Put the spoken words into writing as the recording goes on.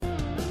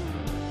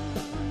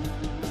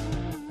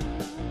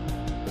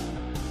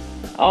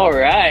All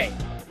right.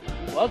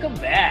 Welcome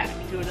back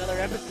to another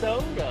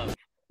episode of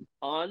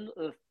On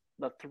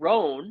the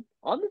Throne,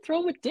 on the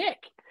Throne with Dick.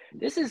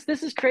 This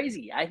is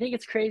crazy. I think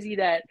it's crazy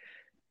that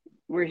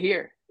we're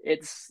here.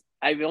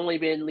 I've only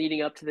been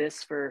leading up to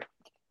this for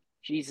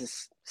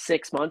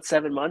 6 months,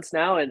 7 months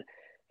now, and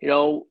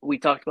we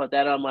talked about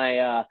that on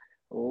my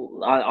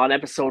on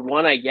episode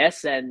 1, I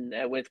guess, and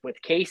with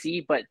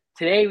Casey. But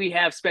today we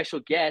have special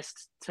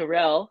guest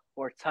Tyrell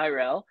or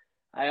Tyrell.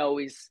 I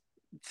always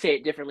say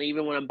it differently,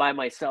 even when I'm by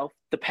myself.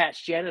 The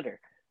Patch Janitor.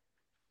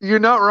 You're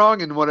not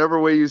wrong in whatever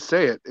way you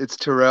say it. It's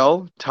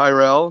Tyrell,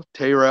 Troll,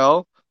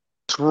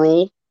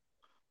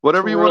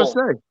 whatever you want to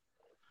Tyrell. say.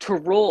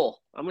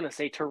 Tyrell. I'm gonna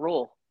say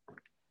Tyrell.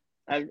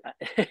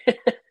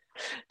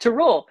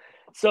 Tyrell.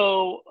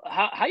 So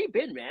how you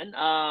been, man?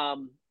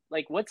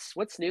 Like what's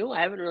new?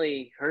 I haven't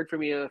really heard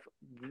from you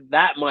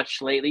that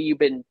much lately. You've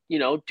been,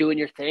 doing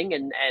your thing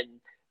and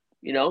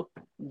you know,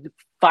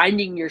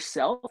 finding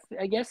yourself,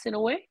 I guess, in a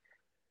way.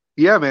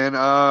 Yeah, man.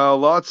 A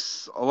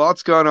lot's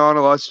gone on.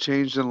 A lot's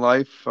changed in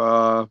life.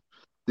 The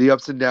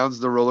ups and downs,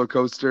 of the roller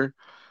coaster.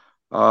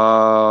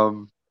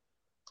 Um,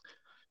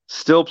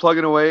 Still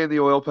plugging away in the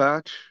oil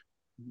patch.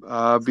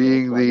 Still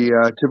Being the plugging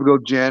away. typical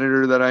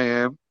janitor that I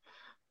am.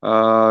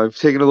 I've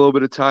taken a little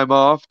bit of time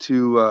off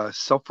to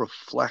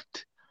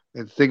self-reflect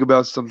and think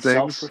about some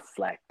things.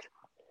 Self-reflect.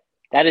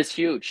 That is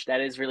huge.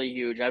 That is really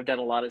huge. I've done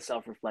a lot of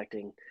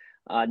self-reflecting.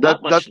 That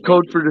Not much that's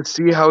code for lately. to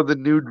see how the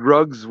new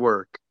drugs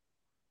work.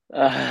 Wait.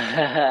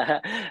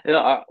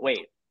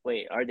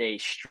 Are they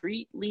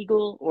street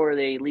legal or are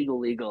they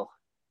legal?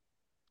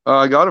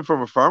 I got it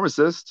from a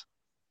pharmacist.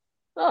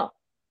 Oh,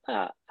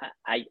 uh,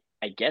 I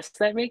guess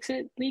that makes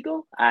it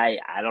legal. I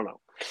don't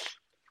know.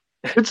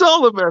 It's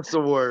all a mess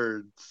of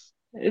words.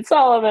 It's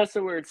all a mess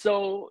of words.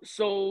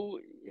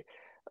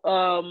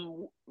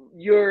 Um,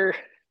 you're.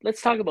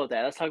 Let's talk about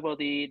that. Let's talk about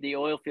the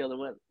oil field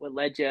and what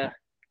led you,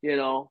 you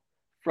know,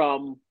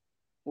 from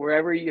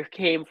wherever you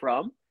came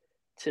from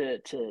to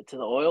the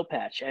oil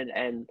patch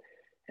and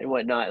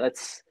whatnot.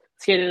 Let's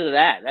get into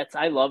that.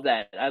 I love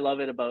that. I love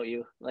it about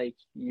you. Like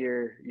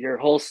your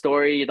whole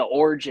story, the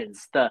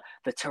origins, the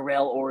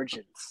Tyrell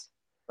origins.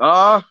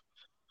 Ah,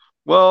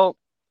 well,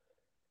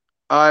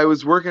 I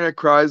was working at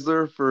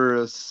Chrysler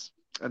for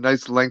a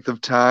nice length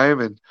of time,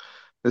 and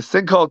this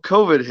thing called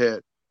COVID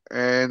hit,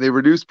 and they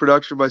reduced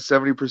production by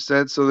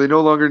 70%, so they no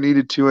longer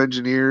needed two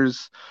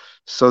engineers.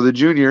 So the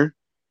junior,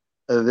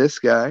 this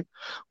guy,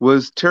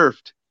 was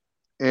turfed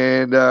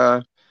and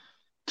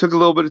took a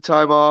little bit of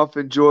time off,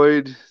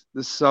 enjoyed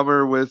the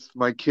summer with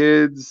my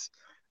kids,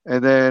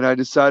 and then I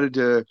decided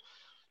to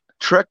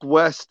trek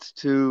west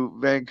to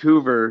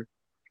Vancouver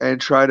and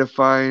try to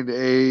find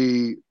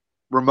a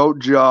remote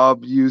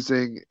job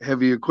using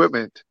heavy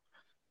equipment.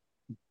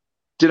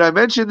 Did I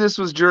mention this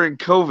was during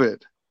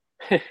COVID?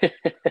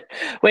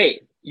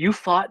 Wait, you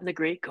fought in the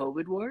Great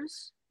COVID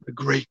Wars? The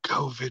Great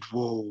COVID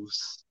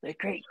Woes. The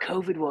Great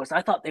COVID Wars.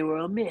 I thought they were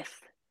a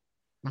myth.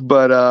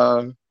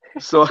 But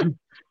so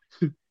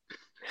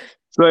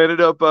so I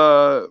ended up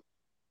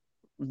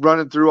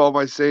running through all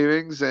my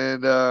savings,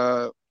 and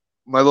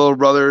my little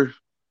brother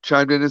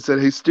chimed in and said,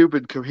 "Hey,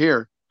 stupid, come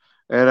here."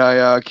 And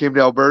I came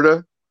to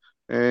Alberta,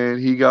 and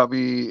he got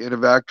me in a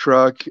vac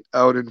truck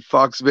out in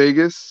Fox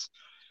Vegas,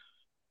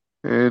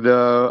 and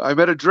I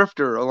met a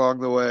drifter along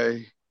the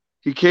way.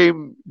 He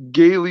came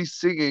gaily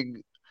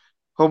singing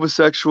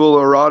homosexual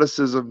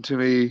eroticism to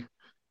me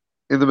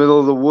in the middle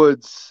of the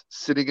woods,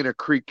 sitting in a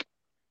creek.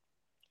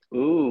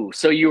 Ooh,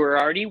 so you were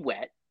already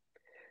wet.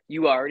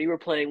 You already were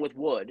playing with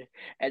wood,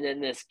 and then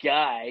this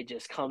guy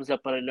just comes up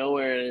out of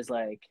nowhere and is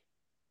like,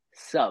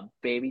 "Sup,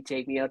 baby,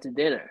 take me out to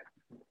dinner."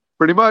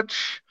 Pretty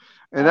much.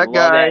 And I that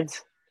love guy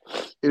it.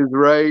 is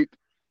right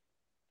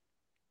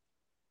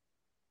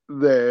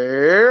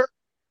there.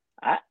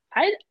 I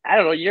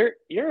don't know.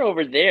 You're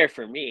over there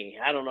for me.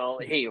 I don't know.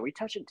 Hey, are we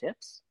touching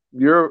tips?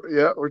 Yeah,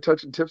 we're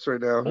touching tips right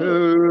now.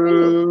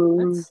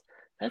 Ooh,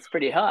 that's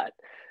pretty hot.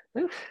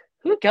 Ooh,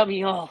 ooh, got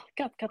me all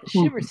got the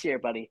shivers here,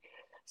 buddy.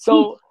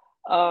 So,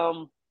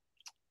 um,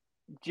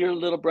 your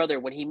little brother,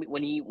 when he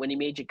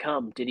made you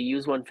come, did he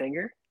use one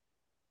finger?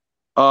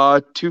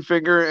 Two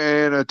finger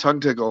and a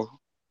tongue tickle.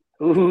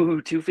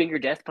 Ooh, two finger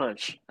death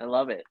punch. I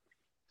love it.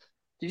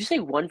 Did you say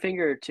one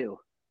finger or two?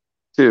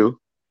 Two.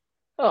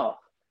 Oh,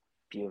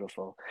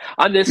 beautiful.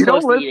 I'm this You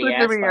don't close to eating listen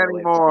to ass, me by the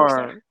way, for the first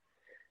time.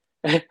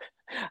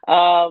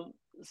 anymore.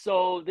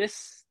 So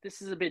this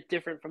is a bit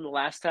different from the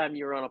last time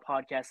you were on a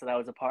podcast that I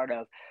was a part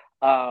of.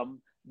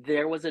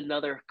 There was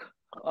another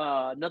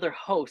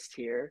host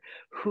here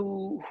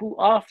who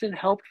often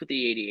helped with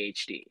the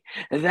ADHD.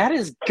 That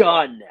is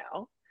gone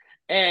now,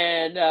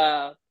 and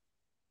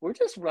we're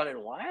just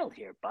running wild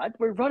here, bud.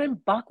 We're running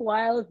buck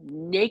wild,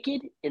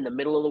 naked in the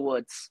middle of the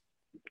woods.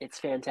 It's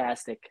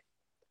fantastic.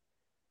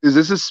 Is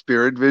this a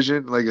spirit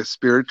vision, like a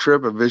spirit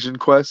trip, a vision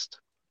quest?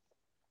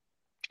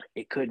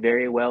 It could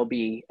very well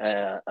be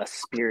a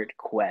spirit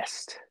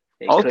quest.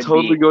 It I'll could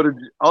totally be. go to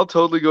I'll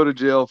totally go to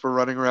jail for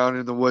running around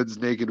in the woods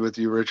naked with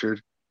you, Richard.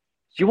 Do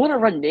you want to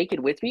run naked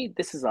with me?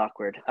 This is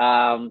awkward.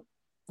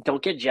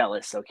 Don't get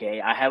jealous,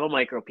 okay? I have a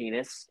micro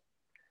penis.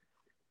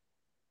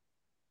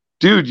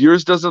 Dude,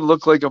 yours doesn't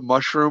look like a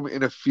mushroom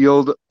in a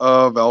field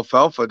of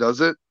alfalfa,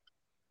 does it?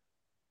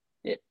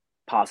 It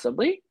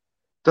possibly.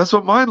 That's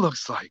what mine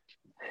looks like.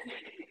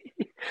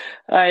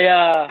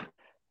 I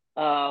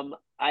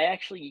I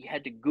actually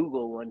had to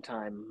Google one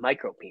time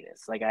micro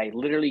penis. Like I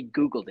literally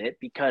Googled it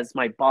because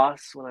my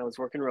boss, when I was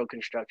working road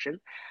construction,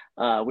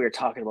 we were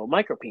talking about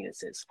micro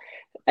penises,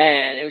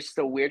 and it was just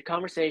a weird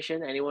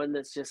conversation. Anyone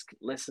that's just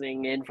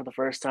listening in for the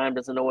first time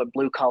doesn't know what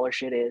blue collar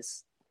shit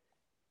is.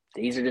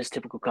 These are just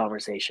typical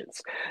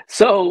conversations.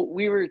 So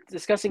we were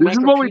discussing This is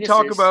micro what we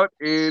talk penises. about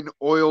in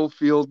oil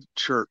field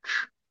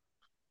church.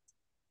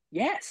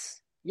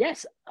 Yes,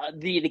 yes.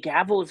 The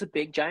gavel is a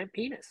big giant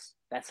penis.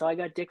 That's how I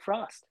got Dick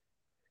Frost,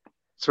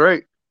 That's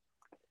right.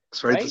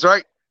 That's right. That's right?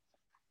 right.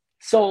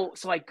 So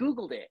I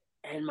Googled it,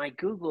 and my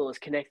Google is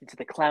connected to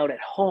the cloud at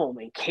home.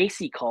 And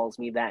Casey calls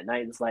me that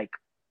night and is like,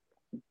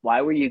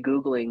 "Why were you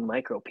Googling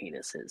micro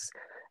penises?"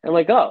 I'm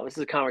like, "Oh, this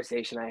is a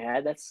conversation I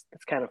had. That's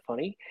kind of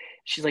funny."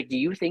 She's like, "Do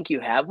you think you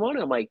have one?"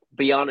 I'm like,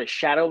 "Beyond a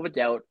shadow of a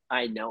doubt,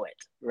 I know it."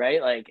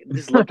 Right? Like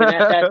just looking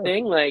at that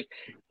thing, like,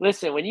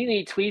 listen, when you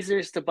need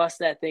tweezers to bust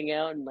that thing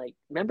out, and like,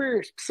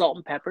 remember Salt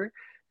and Pepper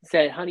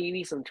said, "Honey, you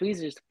need some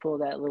tweezers to pull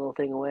that little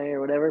thing away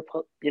or whatever."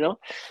 You know,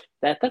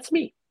 that's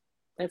me.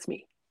 That's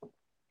me.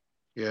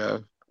 Yeah.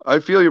 I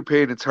feel your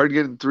pain. It's hard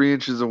getting 3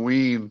 inches of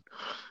ween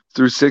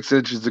through 6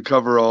 inches of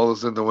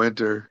coveralls in the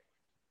winter.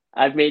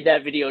 I've made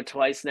that video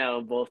twice now,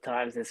 and both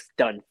times it's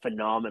done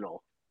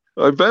phenomenal.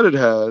 I bet it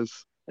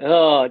has.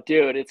 Oh,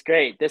 dude, it's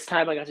great. This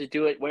time I got to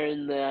do it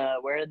wearing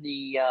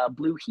the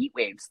blue heat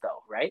waves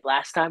though, right?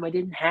 Last time I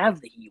didn't have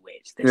the heat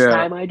waves. This Yeah.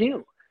 time I do,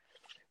 Dude,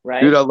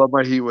 right? I love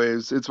my heat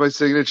waves. It's my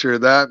signature.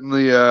 That and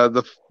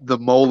the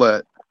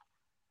mullet.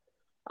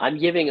 I'm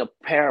giving a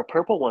pair of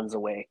purple ones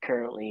away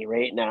currently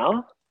right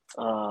now.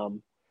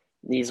 Um,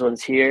 these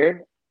ones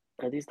here,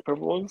 are these the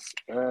purple ones?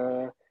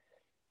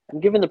 I'm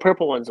giving the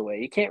purple ones away.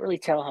 You can't really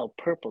tell how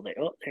purple they.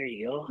 Oh, there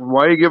you go.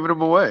 Why are you giving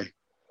them away?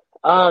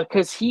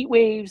 Because Heat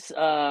Waves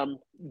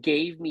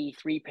gave me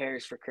three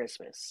pairs for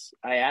Christmas.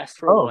 I asked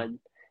for Oh. one,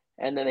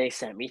 and then they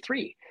sent me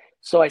three.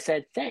 So I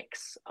said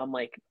thanks. I'm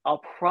like,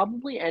 I'll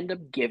probably end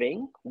up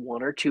giving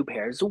one or two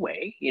pairs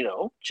away.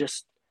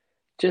 Just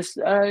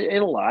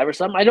in a live or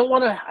something. I don't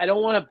want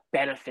to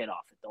benefit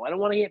off it though. I don't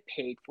want to get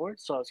paid for it.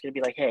 So I was gonna be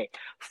like, hey,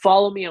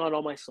 follow me on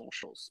all my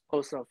socials.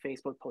 Post it on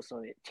Facebook. Post it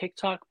on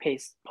TikTok.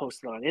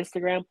 Post it on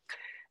Instagram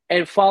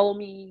and follow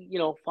me,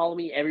 follow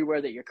me everywhere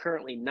that you're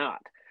currently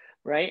not,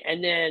 right?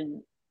 And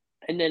then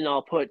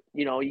I'll put,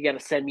 you got to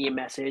send me a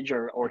message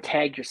or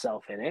tag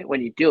yourself in it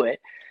when you do it,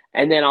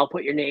 and then I'll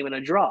put your name in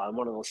a draw on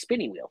one of those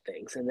spinning wheel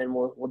things, and then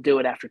we'll do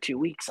it after 2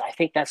 weeks. I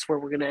think that's where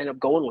we're gonna end up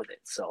going with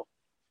it. So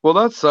Well,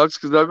 that sucks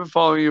because I've been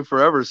following you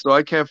forever, so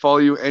I can't follow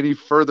you any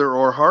further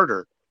or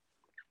harder.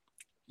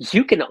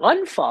 you can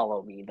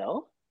unfollow me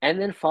though, and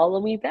then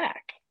follow me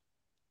back.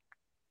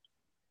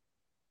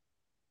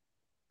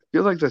 I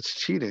feel like that's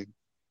cheating.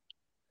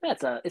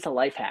 It's a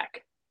life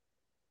hack.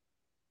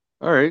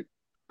 All right.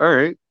 All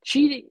right.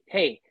 Cheating.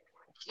 Hey,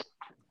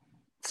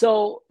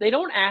 so they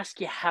don't ask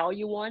you how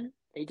you won.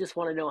 They just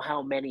want to know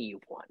how many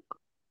you've won,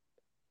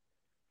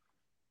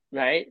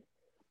 right?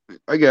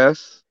 I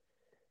guess.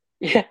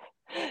 Yeah.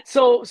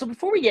 So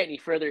before we get any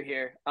further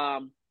here,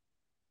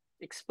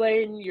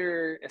 explain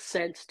your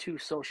ascent to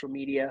social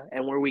media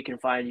and where we can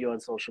find you on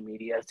social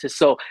media. Just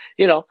so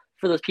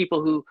for those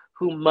people who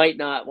might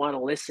not want to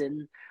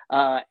listen,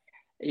 uh,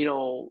 you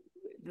know,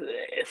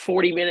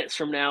 40 minutes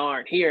from now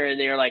aren't here, and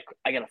they're like,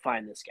 I gotta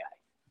find this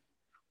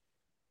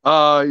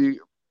guy.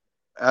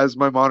 As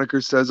my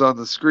moniker says on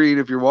the screen,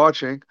 if you're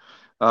watching,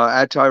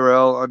 at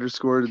Tyrell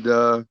underscore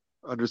the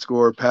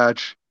underscore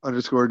patch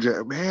underscore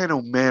man,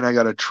 oh man, I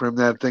gotta trim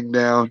that thing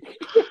down.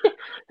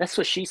 That's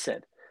what she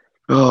said.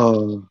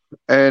 Oh,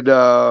 and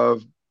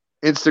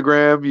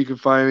Instagram, you can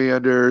find me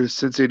under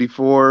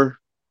Since84.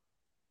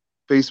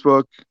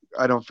 Facebook,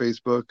 I don't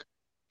Facebook,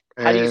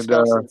 How do you and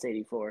spell since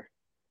 '84?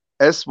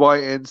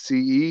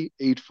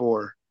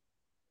 SYNCE84.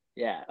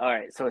 Yeah. All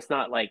right. So it's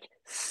not like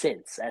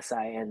since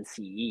SINCE. It's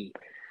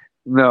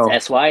No,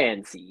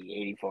 SYNCE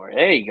 84.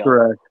 There you go.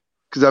 correct.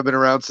 Because I've been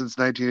around since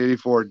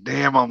 1984.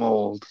 Damn, I'm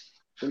old.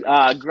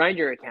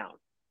 Grinder account.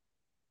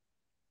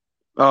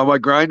 My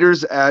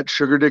grinders at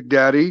Sugar Dick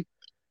Daddy.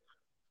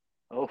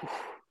 Oh,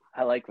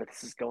 I like where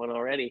this is going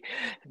already.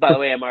 By the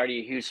way, I'm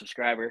already a huge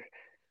subscriber.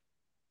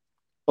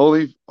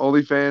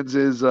 OnlyFans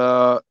is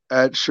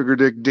at Sugar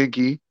Dick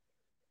Dinky.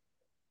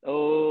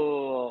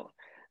 Oh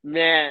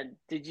man,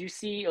 did you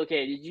see?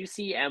 Okay, did you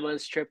see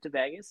Emma's trip to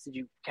Vegas? Did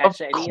you Of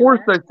catch any of course,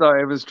 that? I saw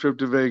Emma's trip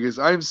to Vegas.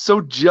 I am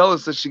so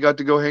jealous that she got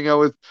to go hang out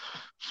with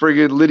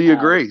friggin' Lydia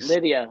Grace.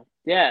 Lydia.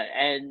 Yeah,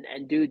 and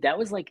dude, that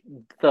was like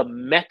the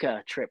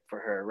Mecca trip for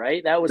her,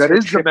 right? That was That her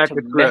is the trip to Mecca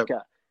trip,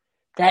 Mecca.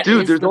 That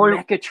dude. is There's the only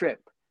Mecca trip.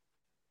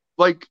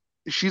 like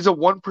she's a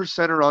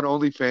 1%er on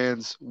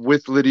OnlyFans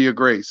with Lydia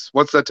Grace.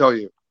 What's that tell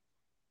you?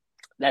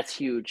 That's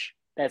huge.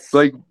 That's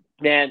Like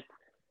man.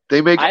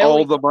 they make I all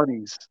always the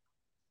monies.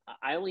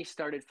 I only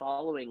started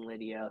following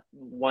Lydia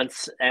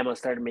once Emma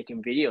started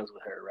making videos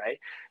with her, right?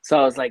 So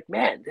I was like,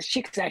 man, this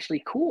chick's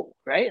actually cool,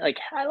 right? Like,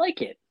 I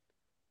like it.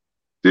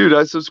 Dude,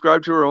 I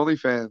subscribe to her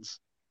OnlyFans.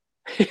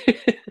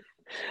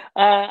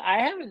 I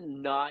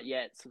haven't not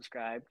yet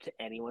subscribed to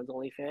anyone's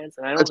OnlyFans,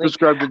 and I I don't think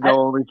subscribe to I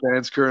no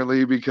OnlyFans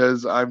currently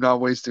because I'm not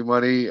wasting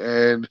money.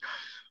 And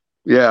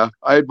yeah,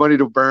 I had money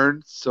to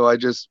burn, so I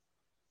just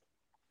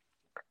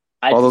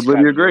I'd followed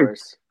subscribe Lydia to Grace.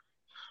 yours.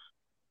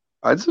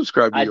 I'd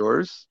subscribe to I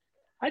yours.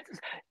 I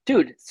just,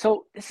 dude,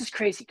 so this is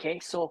crazy, okay?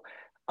 So,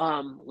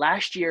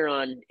 last year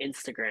on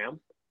Instagram,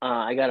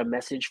 I got a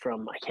message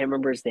from I can't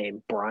remember his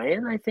name,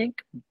 Brian, I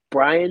think,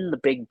 Brian the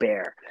Big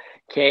Bear,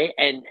 okay?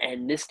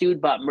 And this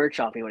dude bought merch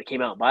off me when it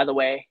came out. By the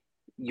way,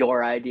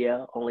 your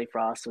idea, Only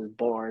Frost was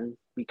born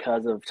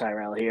because of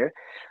Tyrell here.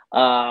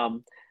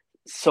 Um,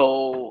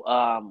 so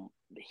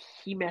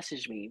he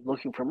messaged me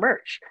looking for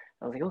merch.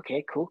 I was like,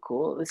 okay, cool,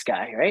 cool. This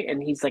guy, right?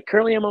 And he's like,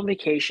 currently I'm on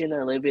vacation.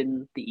 I live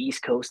in the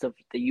east coast of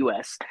the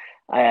U.S.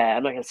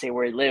 I'm not gonna say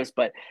where he lives,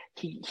 but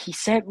he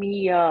sent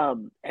me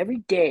every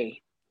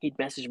day. He'd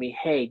message me,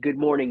 hey, good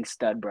morning,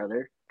 stud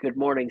brother. Good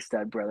morning,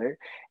 stud brother.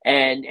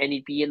 And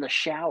he'd be in the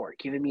shower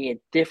giving me a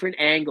different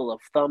angle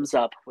of thumbs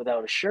up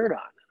without a shirt on.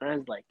 And I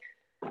was like,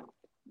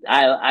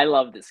 I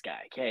love this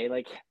guy. Okay,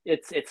 like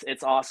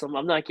it's awesome.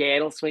 I'm not gay. I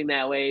don't swing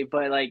that way,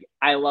 but like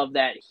I love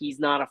that he's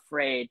not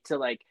afraid to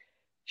like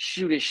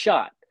shoot his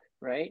shot.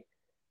 Right?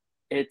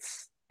 It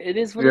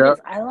is what it Yeah. is.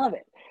 I love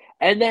it.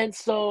 And then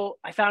so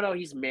I found out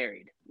he's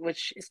married,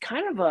 which is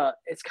kind of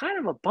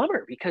a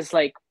bummer because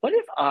like what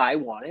if I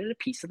wanted a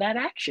piece of that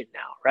action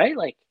now, right?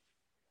 Like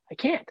I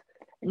can't.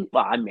 And,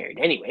 well, I'm married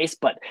anyways,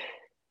 but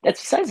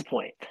that's besides the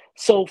point.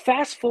 So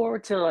fast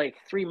forward to like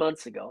 3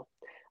 months ago,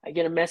 I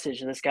get a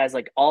message and this guy's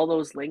like, all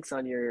those links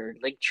on your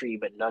link tree,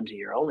 but none to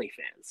your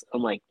OnlyFans.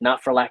 I'm like,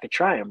 not for lack of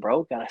trying,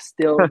 bro. Gotta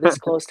still this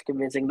close to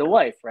convincing the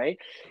wife, right?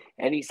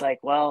 And he's like,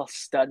 well,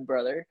 stud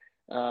brother,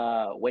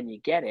 when you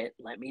get it,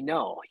 let me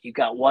know. You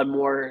got one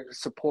more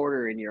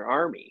supporter in your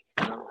army.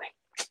 And I'm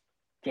like,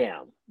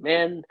 damn,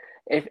 man.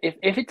 If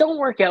it don't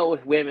work out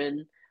with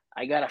women,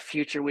 I got a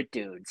future with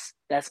dudes.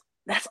 That's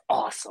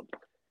awesome.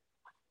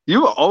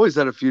 You always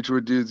had a future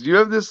with dudes. You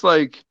have this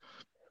like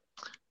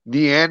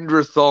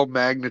Neanderthal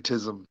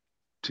magnetism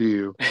to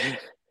you.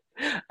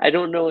 I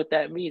don't know what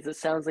that means. It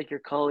sounds like you're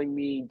calling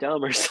me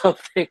dumb or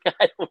something.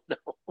 I don't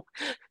know.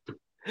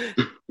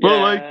 But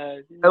like, Yeah,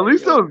 at yeah,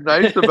 least I go. was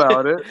nice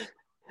about it.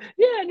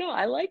 Yeah, no,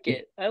 I like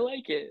it. I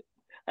like it.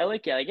 I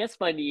like it. I guess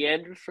my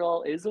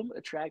Neanderthalism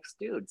attracts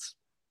dudes.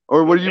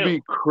 Or Who what do you knew?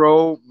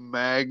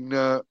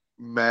 mean,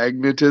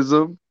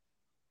 magnetism?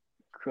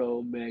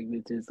 Crow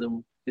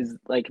magnetism is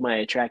like my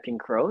attracting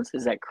crows.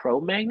 Is that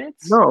crow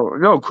magnets? No,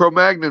 no,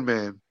 Cro-Magnon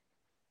man.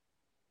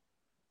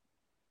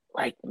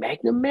 Like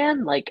Magnum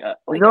Man?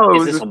 No, it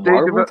is was this a a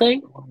stage of Marvel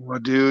thing? oh,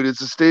 dude,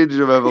 it's a stage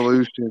of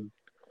evolution.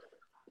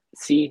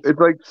 See, It's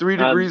like three um,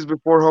 degrees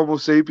before Homo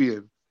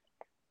sapien.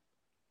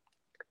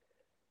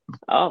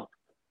 oh,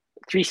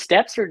 3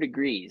 steps or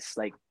degrees?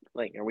 Like,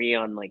 are we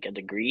on like a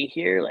degree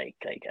here? Like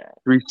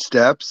 3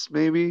 steps,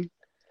 maybe.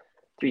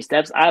 3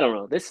 steps? I don't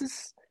know. This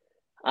is.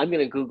 I'm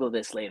gonna Google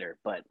this later,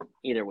 but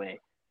either way.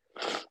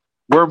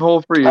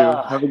 Wormhole for you.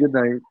 Uh, Have a good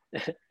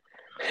night.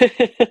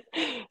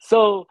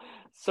 so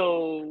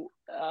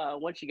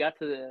once you got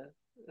to the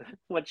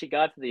once you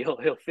got to the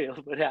oil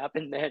field, what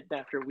happened then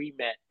after we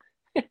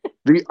met?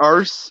 The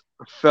arse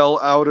fell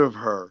out of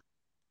her.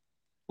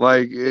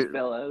 Like It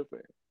fell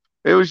over.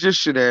 it was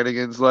just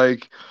shenanigans.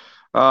 Like,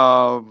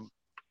 um,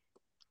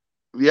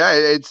 yeah,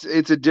 it's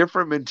a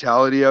different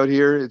mentality out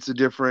here. It's a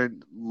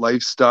different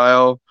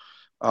lifestyle.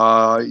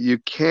 You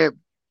can't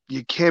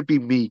be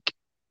meek,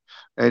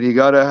 and you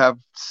gotta have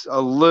a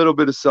little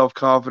bit of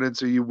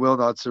self-confidence, or you will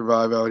not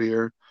survive out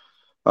here.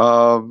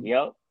 Um,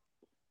 Yep,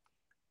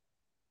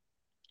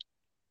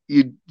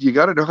 you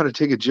gotta know how to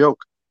take a joke,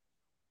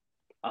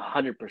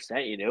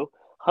 100%. You do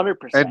 100%.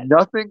 and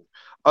nothing,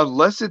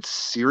 unless it's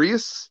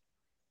serious,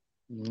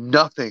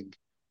 nothing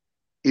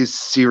is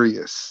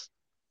serious.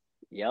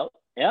 Yep,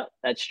 yep,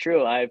 that's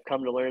true. I've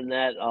come to learn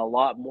that a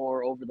lot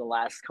more over the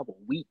last couple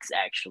weeks.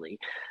 Actually,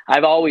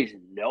 I've always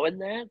known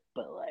that,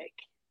 but like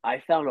I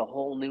found a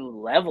whole new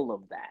level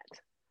of that.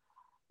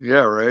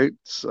 Yeah, right.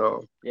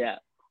 So Yeah,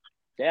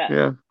 yeah,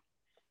 yeah,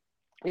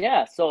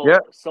 yeah. yeah.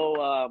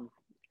 So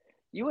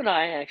you and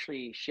I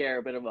actually share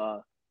a bit of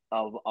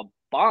a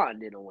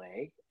bond in a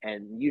way,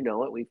 and you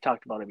know it. We've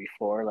talked about it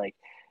before. Like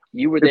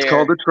you were It's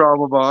called there. a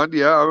trauma bond.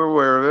 Yeah, I'm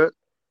aware of it.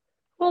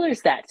 Well,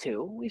 there's that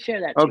too. We share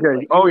that too. Okay.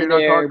 But you Oh, were you're not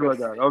there. talking about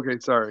that. Okay,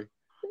 sorry.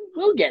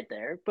 We'll get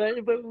there.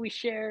 But we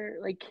share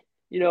like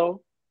you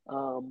know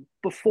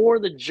before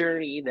the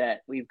journey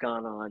that we've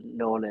gone on,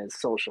 known as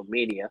social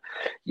media.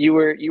 You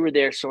were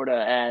there sort of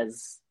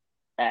as.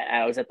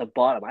 I was at the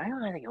bottom. I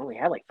think I only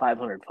had like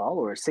 500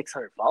 followers,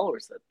 600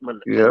 followers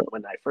Yep.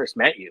 when I first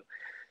met you,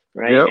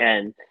 right? Yep.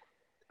 And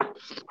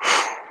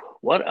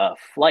what a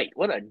flight,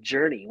 what a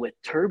journey with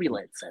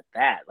turbulence at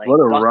that. Like,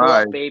 What a buckle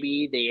up, ride.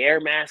 baby. The air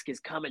mask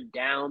is coming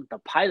down. The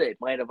pilot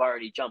might have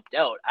already jumped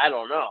out. I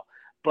don't know.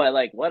 But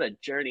like, what a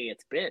journey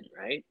it's been,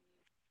 right?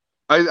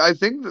 I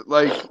think that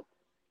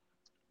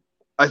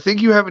I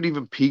think you haven't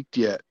even peaked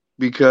yet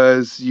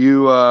because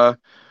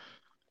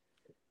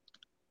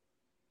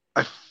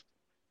I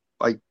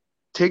like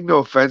take no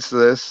offense to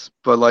this,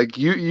 but like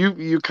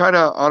you kind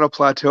of on a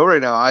plateau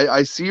right now.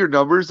 I see your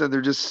numbers and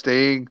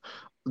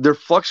they're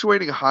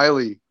fluctuating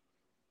highly,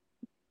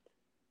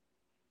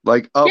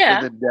 like up and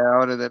Yeah. then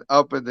down and then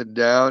up and then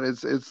down.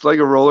 It's like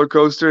a roller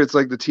coaster. It's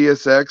like the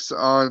TSX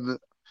on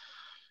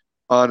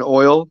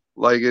oil.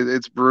 Like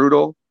it's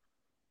brutal.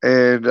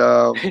 And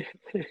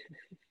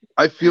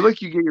I feel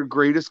like you get your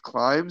greatest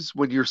climbs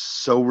when you're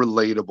so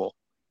relatable.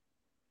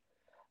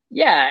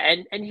 Yeah,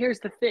 and here's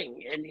the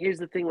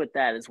thing with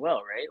that as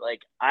well, right?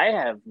 Like I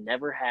have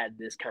never had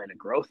this kind of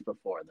growth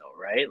before though,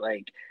 right?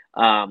 Like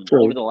over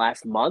True. the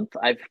last month,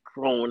 I've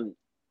grown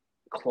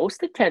close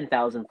to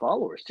 10,000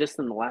 followers just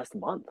in the last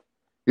month,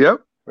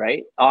 Yep.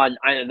 right? And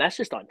that's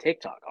just on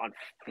TikTok. On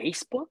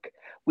Facebook,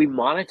 we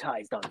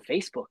monetized on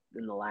Facebook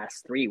in the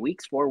last 3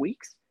 weeks, 4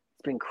 weeks.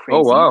 It's been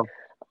Oh crazy. wow.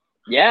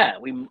 Yeah,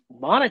 we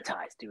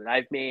monetized, dude.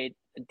 I've made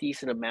a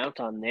decent amount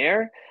on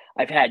there.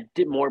 I've had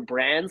more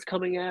brands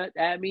coming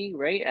at me,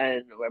 right?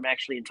 And I'm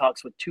actually in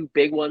talks with two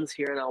big ones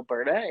here in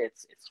Alberta.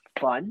 It's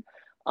fun.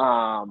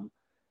 Um,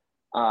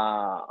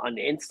 on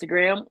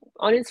Instagram,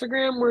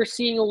 we're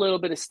seeing a little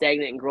bit of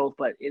stagnant growth,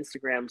 but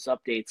Instagram's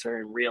updates are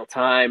in real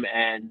time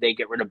and they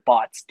get rid of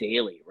bots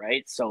daily,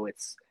 right? So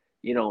that's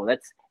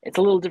it's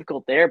a little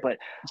difficult there, but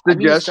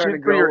I'm even starting Suggestion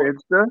to for your grow.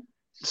 Insta: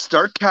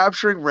 start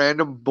capturing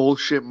random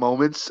bullshit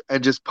moments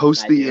and just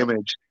post I the do,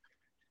 image.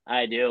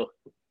 I do.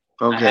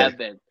 I Okay. have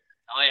been.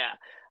 Oh yeah,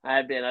 I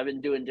have been. I've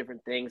been doing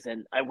different things,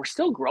 and we're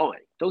still growing.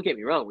 Don't get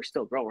me wrong, we're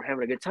still growing. We're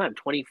having a good time.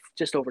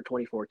 Just over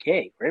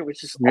 24K, right?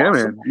 Which is Yeah,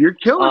 awesome. man. You're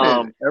killing it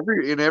Um,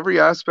 in every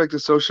aspect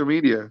of social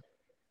media.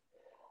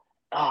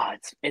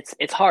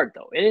 it's hard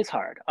though. It is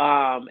hard.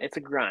 It's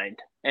a grind,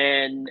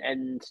 and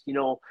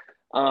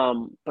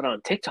but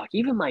on TikTok,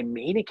 even my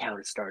main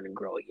account is starting to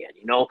grow again.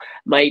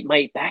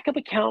 My backup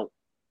account.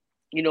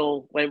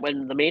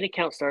 When the main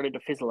account started to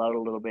fizzle out a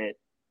little bit,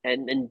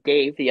 and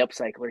Dave, the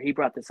upcycler, he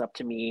brought this up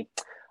to me,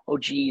 oh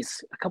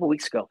geez, a couple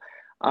weeks ago.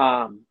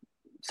 Um,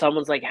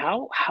 Someone's like,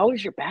 how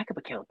is your backup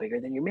account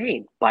bigger than your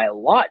main? By a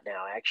lot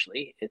now,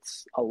 actually.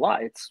 It's a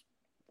lot. It's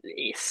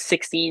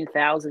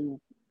 16,000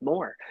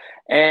 more.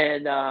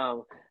 And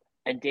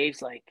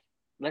Dave's like,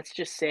 let's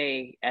just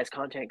say as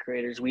content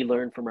creators, we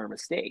learn from our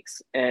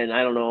mistakes. And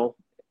I don't know,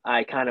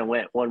 I kind of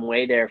went one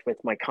way there with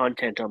my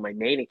content on my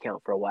main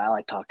account for a while.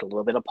 I talked a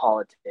little bit of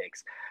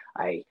politics.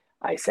 I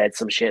I said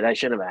some shit I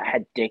shouldn't have. I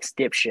had dicks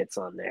dipshits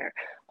on there.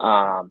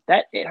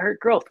 That it hurt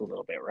growth a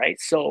little bit, right?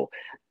 So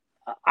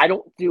I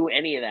don't do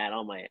any of that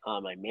on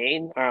my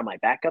main or on my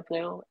backup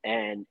now,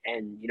 and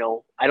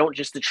I don't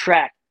just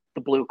attract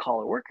the blue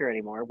collar worker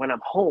anymore. When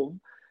I'm home,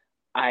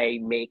 I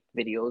make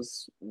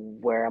videos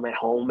where I'm at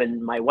home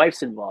and my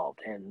wife's involved,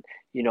 and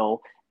you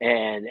know,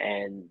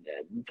 and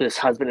this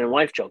husband and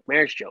wife joke,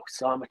 marriage joke.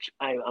 So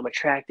I'm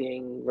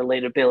attracting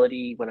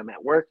relatability when I'm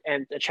at work,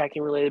 and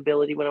attracting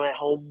relatability when I'm at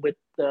home with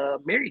the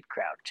married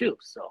crowd too.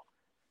 So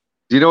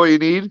Do you know what you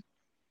need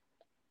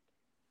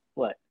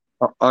what?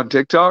 on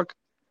TikTok?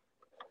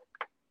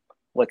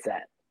 What's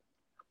that?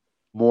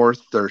 More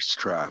thirst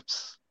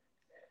traps.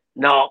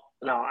 No,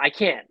 no, I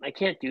can't. I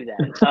can't do that.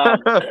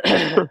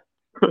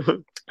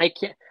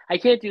 I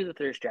can't do the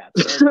thirst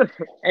traps,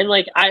 and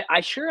like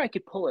I sure I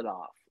could pull it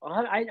off.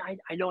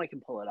 I know I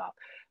can pull it off,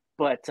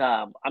 but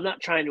I'm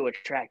not trying to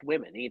attract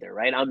women either,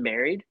 right? I'm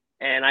married,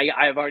 and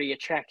I've already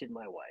attracted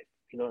my wife.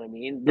 You know what I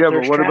mean? The Yeah,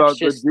 but thirst what traps about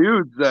the just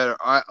dudes that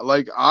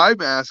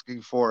I'm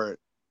asking for it?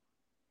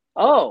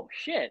 oh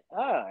shit. All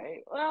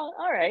right. Well,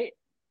 all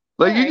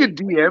Like you right. can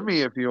DM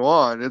me if you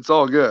want. It's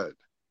all good.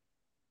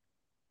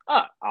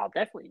 I'll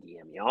definitely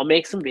DM you. I'll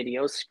make some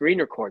videos, screen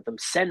record them,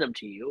 send them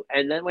to you,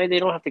 and that way they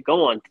don't have to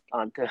go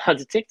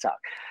onto TikTok,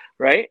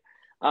 right?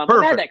 I've had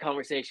Perfect. that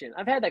conversation.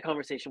 I've had that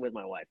conversation with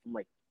my wife. I'm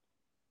like,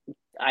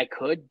 I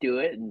could do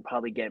it and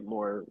probably get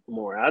more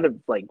out of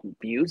like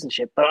views and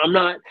shit, but I'm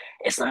not.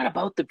 It's not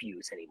about the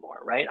views anymore,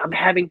 right? I'm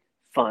having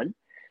fun,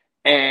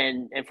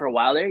 and for a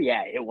while there,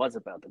 yeah, it was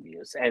about the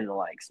views and the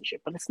likes and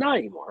shit, but it's not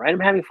anymore, right? I'm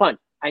having fun.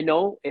 I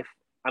know if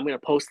I'm gonna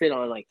post it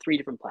on like three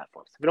different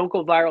platforms. If it don't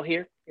go viral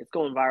here, it's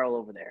going viral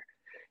over there.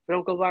 If it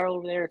don't go viral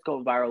over there, it's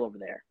going viral over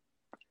there,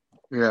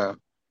 Yeah.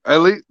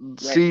 At least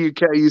right? see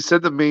you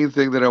said the main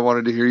thing that I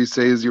wanted to hear you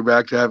say is you're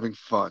back to having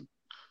fun.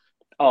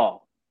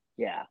 Oh,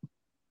 yeah,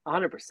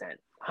 100%,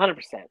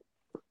 100%.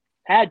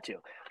 Had to.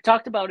 We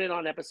talked about it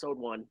on episode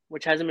one,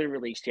 which hasn't been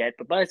released yet,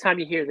 but by the time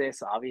you hear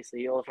this,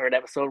 obviously you'll have heard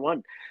episode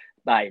one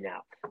by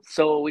now.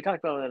 So we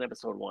talked about it on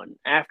episode one.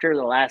 After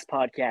the last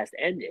podcast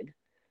ended,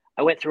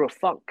 I went through a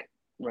funk,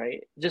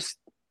 right? Just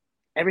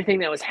everything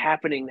that was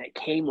happening that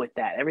came with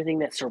that, everything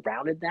that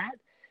surrounded that.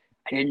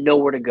 I didn't know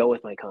where to go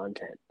with my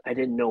content. I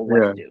didn't know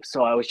what to Yeah. do.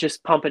 So I was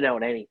just pumping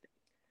out anything,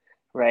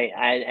 right?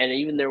 And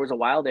even there was a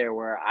while there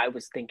where I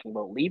was thinking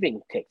about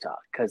leaving TikTok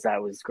because I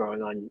was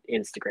growing on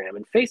Instagram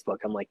and Facebook.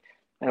 I'm like,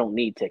 I don't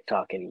need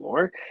TikTok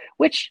anymore,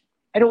 which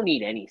I don't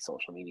need any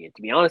social media,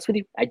 to be honest with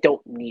you. I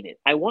don't need it.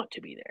 I want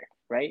to be there,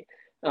 right?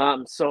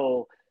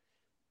 So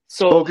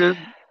Spoken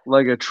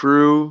like a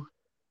true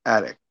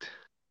addict.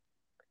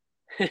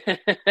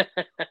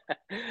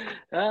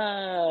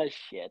 ah,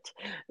 shit.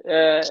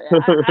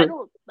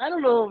 I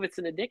don't know if it's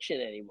an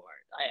addiction anymore.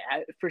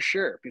 I for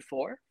sure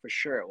before for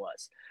sure it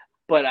was,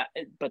 but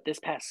this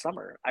past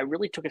summer I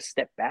really took a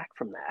step back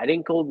from that. I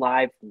didn't go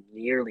live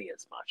nearly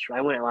as much.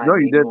 I went live No,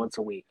 you maybe didn't. once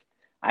a week.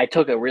 I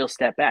took a real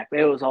step back.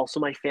 It was also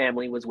my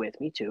family was with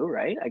me too,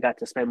 right? I got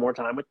to spend more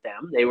time with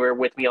them. They were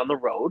with me on the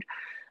road.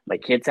 My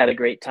kids had a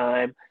great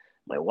time.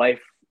 My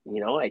wife,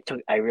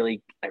 I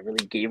really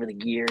gave her the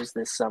gears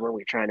this summer.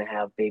 We're trying to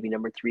have baby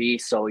number 3,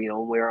 so we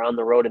were on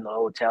the road in the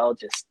hotel,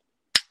 just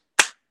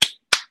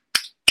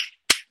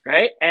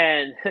right,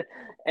 and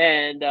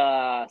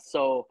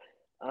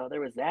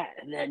there was that,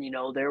 and then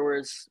there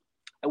was.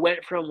 I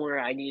went from where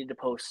I needed to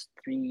post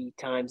 3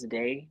 times a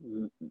day,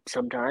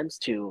 sometimes,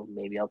 to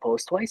maybe I'll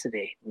post twice a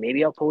day,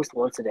 maybe I'll post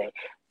once a day.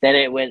 Then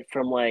it went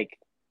from like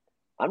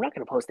I'm not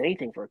going to post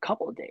anything for a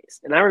couple of days,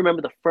 and I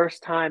remember the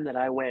first time that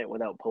I went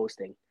without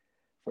posting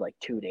for like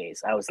 2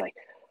 days. I was like,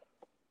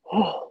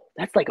 oh,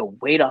 that's like a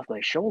weight off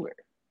my shoulder,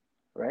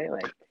 right?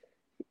 Like,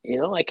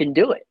 I can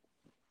do it.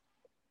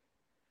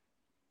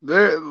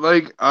 There,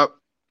 like,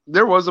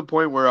 there was a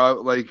point where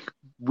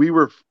we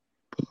were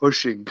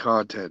pushing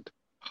content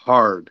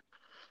hard.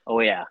 Oh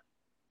yeah,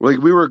 Like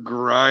we were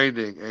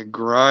grinding and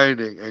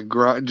grinding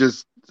and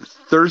just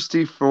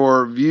thirsty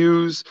for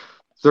views,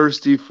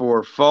 thirsty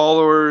for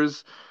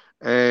followers,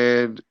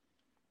 and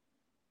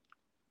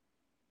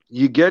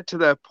you get to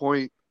that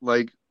point.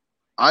 Like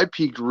I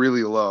peaked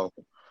really low,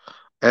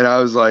 and I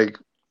was like,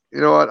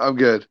 you know what? I'm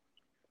good.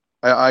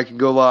 I can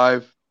go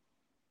live.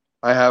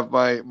 I have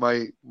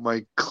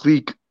my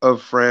clique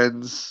of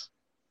friends.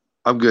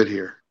 I'm good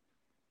here.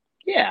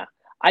 yeah.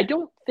 I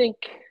don't think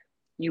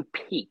you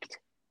peaked.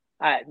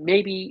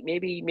 Maybe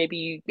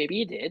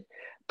you did,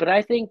 but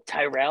I think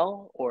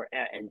Tyrell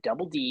and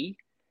Double D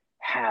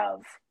have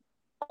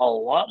a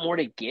lot more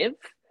to give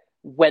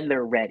when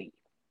they're ready.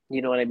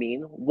 You know what I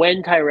mean?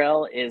 When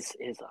Tyrell is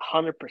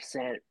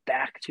 100%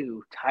 back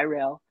to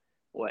Tyrell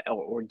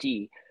or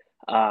D,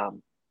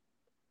 um,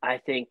 I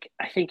think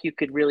you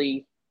could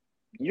really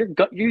you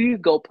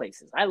go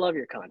places. I love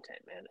your content,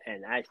 man,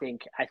 and I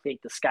think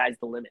the sky's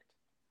the limit.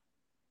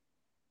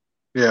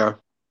 Yeah,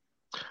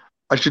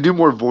 I should do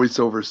more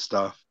voiceover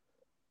stuff.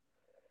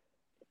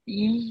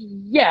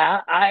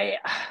 Yeah,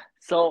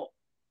 so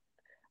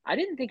I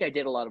didn't think I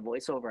did a lot of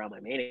voiceover on my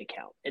main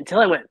account until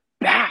I went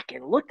back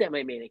and looked at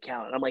my main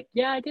account, and I'm like,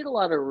 yeah, I did a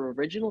lot of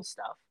original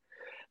stuff,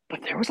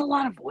 but there was a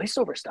lot of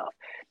voiceover stuff.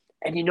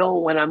 And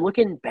when I'm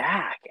looking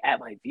back at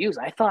my views,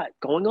 I thought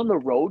going on the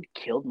road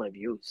killed my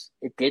views.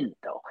 It didn't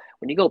though.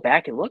 When you go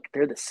back and look,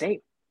 they're the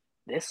same.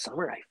 This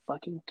summer I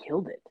fucking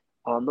killed it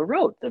on the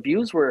road. The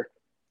views were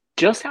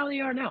just how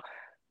they are now.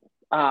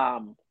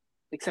 Um,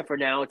 except for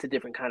now it's a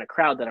different kind of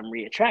crowd that I'm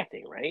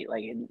re-attracting, right?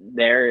 Like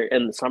there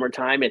in the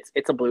summertime,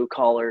 it's a blue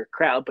collar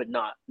crowd, but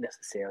not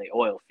necessarily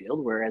oil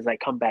field. Whereas I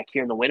come back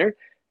here in the winter,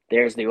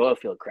 there's the oil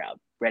field crowd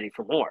ready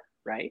for more,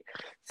 right?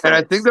 And So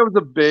I think it's that was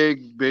a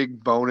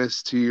big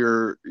bonus to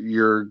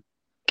your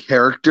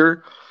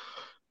character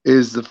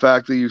is the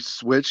fact that you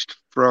switched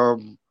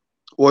from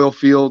oil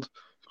field,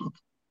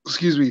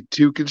 excuse me,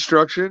 to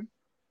construction.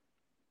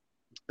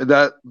 And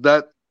that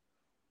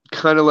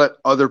kind of let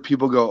other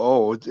people go,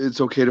 oh,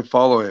 it's okay to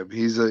follow him.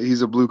 He's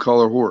a blue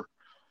collar whore.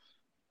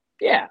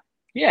 yeah,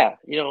 yeah,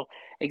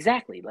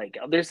 exactly. Like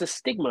there's a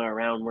stigma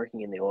around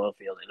working in the oil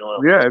field and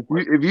oil Yeah, field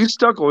work. if you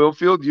stuck oil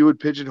field, you would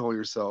pigeonhole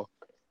yourself.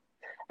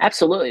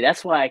 Absolutely.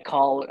 That's why I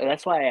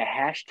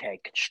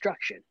hashtag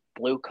construction,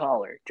 blue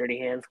collar, dirty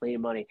hands,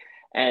 clean money,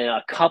 and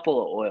a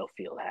couple of oil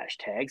field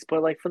hashtags.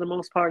 But like for the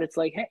most part, it's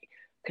like, hey,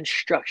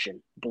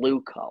 construction,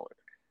 blue collar,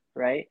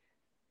 right?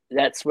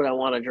 That's what I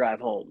want to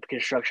drive home.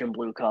 Construction,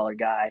 blue collar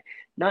guy,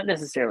 not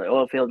necessarily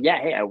oil field. Yeah,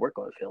 hey, I work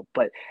oil field,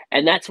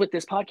 and that's what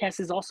this podcast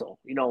is also.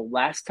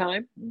 Last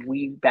time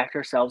we backed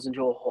ourselves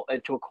into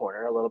a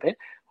corner a little bit.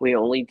 We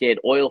only did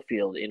oil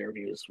field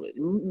interviews,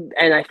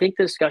 and I think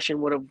the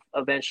discussion would have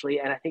eventually,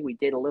 and I think we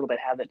did a little bit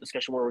have that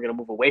discussion where we're going to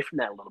move away from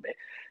that a little bit.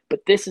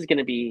 But this is going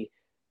to be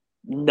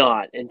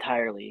not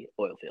entirely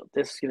oil field.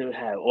 This is going to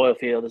have oil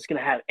field. It's going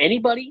to have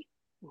anybody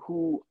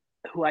who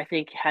who I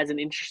think has an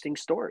interesting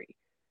story.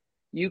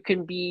 You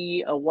can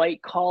be a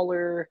white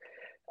collar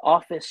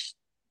office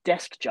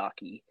desk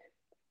jockey.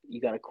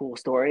 You got a cool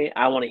story.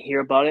 I want to hear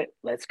about it.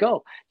 Let's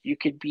go. You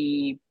could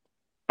be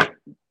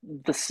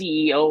the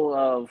CEO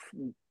of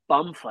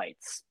bum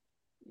fights.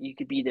 You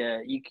could be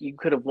you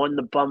could have won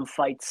the bum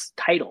fights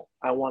title.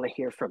 I want to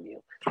hear from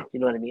you. You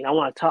know what I mean? I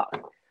want to talk.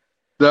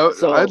 I'd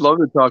So, love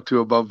to talk to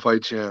a bum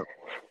fight champ.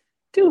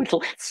 dude,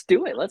 let's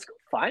do it. Let's go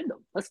find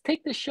them. Let's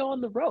take this show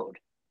on the road.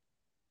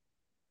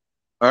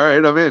 All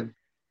right, I'm in.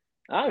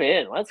 I'm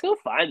in. Let's go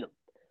find them.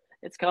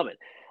 It's coming.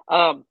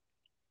 Um,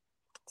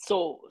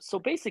 so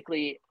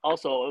basically,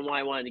 also, and why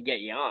I wanted to get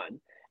you on,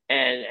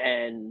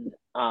 and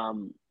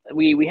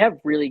we have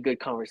really good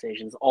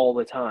conversations all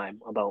the time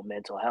about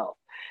mental health.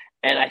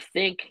 And I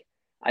think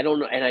I don't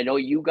know, and I know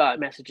you got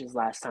messages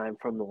last time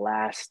from the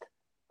last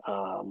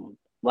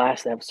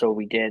episode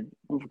we did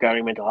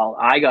regarding mental health.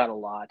 I got a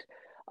lot.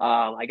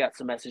 I got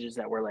some messages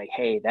that were like,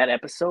 "Hey, that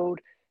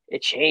episode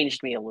it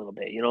changed me a little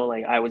bit." You know,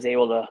 like I was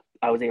able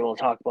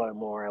to talk about it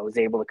more. I was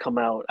able to come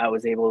out. I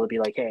was able to be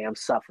like, "Hey, I'm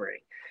suffering,"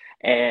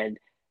 and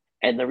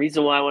and the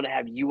reason why I want to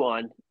have you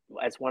on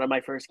as one of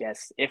my first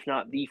guests, if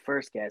not the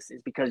first guest,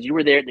 is because you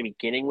were there at the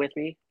beginning with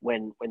me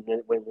when we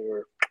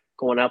were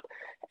going up,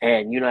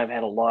 and you and I have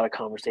had a lot of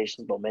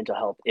conversations about mental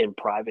health in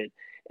private,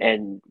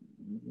 and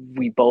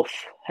we both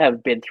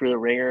have been through the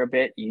ringer a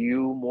bit.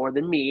 You more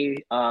than me,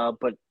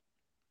 but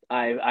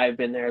I've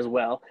been there as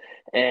well,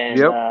 and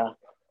Yep,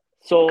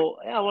 so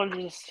yeah, I wanted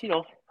to just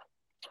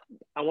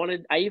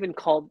I even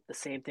called the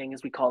same thing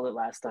as we called it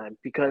last time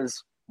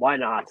because why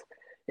not?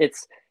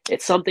 It's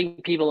it's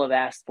something people have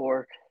asked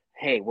for.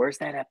 Hey, where's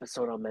that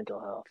episode on mental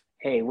health?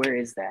 Hey, where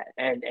is that?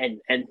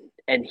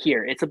 And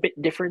here it's a bit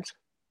different,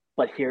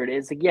 but here it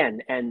is again.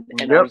 And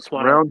I yep. just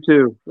want to Round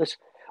two. let's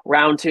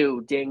round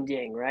two, ding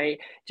ding, right?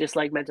 Just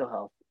like mental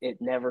health, it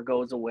never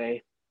goes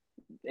away.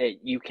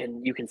 You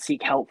can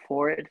seek help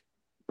for it,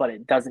 but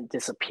it doesn't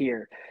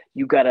disappear.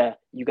 You gotta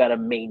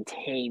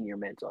maintain your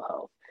mental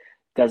health.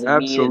 Doesn't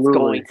mean it's Absolutely.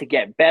 going to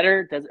get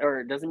better,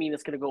 doesn't mean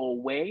it's going to go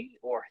away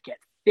or get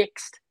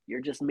fixed.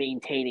 You're just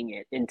maintaining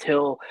it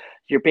until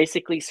you're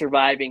basically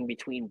surviving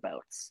between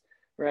bouts,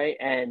 right?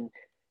 And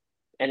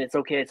it's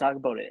okay to talk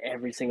about it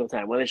every single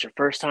time, whether it's your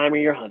first time or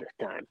your 100th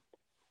time.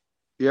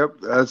 Yep,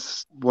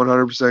 that's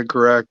 100%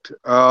 correct.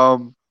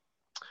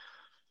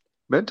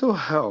 Mental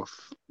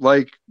health.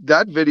 Like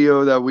that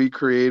video that we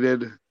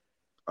created,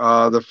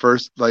 the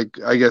first, like,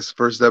 I guess,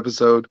 first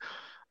episode,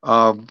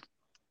 um,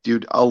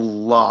 dude, a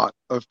lot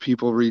of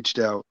people reached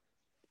out.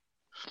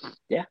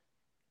 Yeah,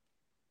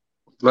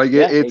 Like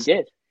yeah, they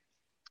did.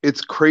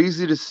 it's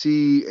crazy to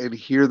see and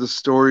hear the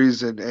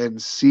stories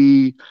and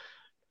see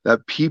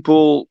that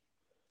people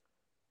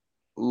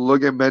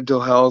look at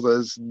mental health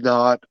as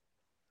not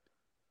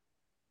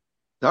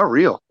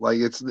real. Like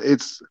it's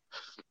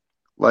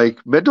like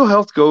mental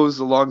health goes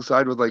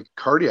alongside with like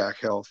cardiac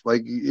health.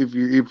 Like if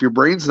your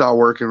brain's not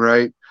working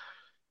right,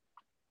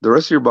 the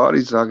rest of your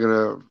body's not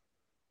gonna,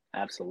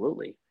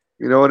 Absolutely.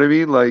 you know what I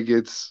mean? Like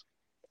it's,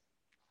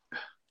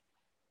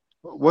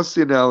 what's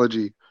the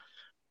analogy?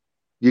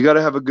 You got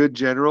to have a good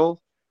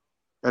general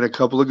and a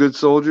couple of good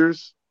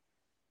soldiers,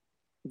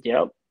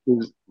 Yep.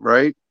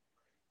 right?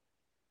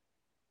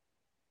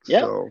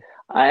 Yep. So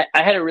I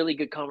had a really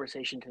good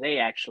conversation today,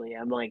 actually.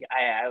 I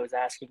was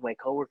asking my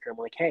coworker, I'm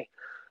like, hey,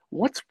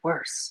 what's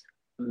worse,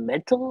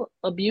 mental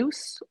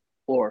abuse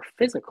or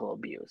physical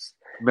abuse?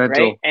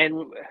 Right? mental.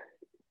 And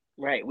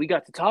right, we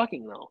got to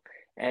talking though,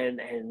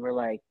 and we're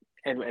like,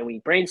 and we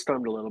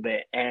brainstormed a little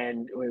bit,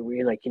 and we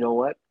were like, you know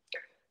what?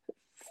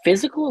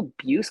 Physical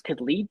abuse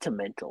could lead to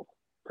mental,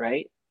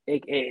 right?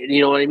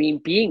 You know what I mean?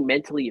 Being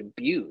mentally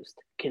abused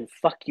can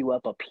fuck you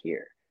up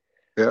here,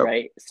 Yep.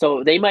 right?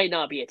 So they might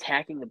not be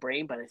attacking the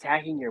brain, but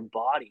attacking your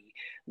body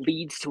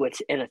leads to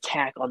an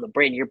attack on the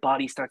brain. Your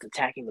body starts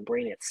attacking the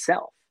brain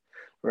itself,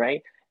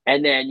 right?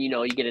 And then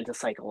you get into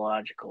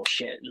psychological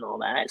shit and all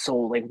that. So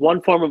like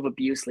one form of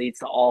abuse leads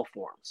to all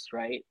forms,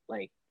 right?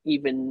 Like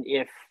even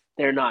if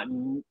they're not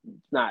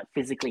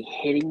physically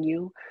hitting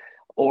you,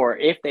 or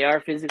if they are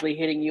physically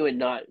hitting you and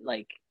not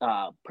like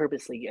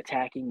purposely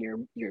attacking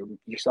your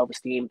self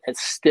esteem,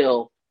 it's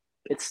still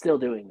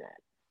doing that.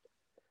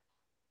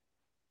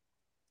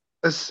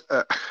 Es-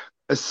 uh,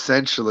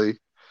 Essentially,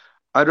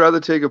 I'd rather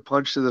take a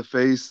punch to the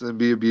face than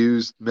be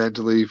abused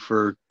mentally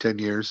for 10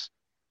 years.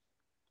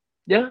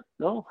 Yeah,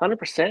 no,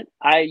 100%.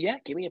 Yeah,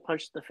 give me a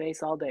punch to the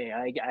face all day.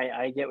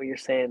 I get what you're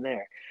saying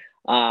there.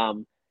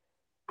 Um,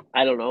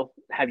 I don't know.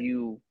 Have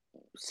you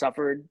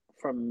suffered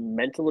from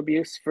mental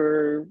abuse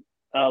for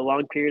a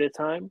long period of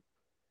time?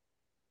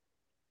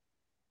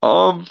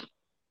 Um,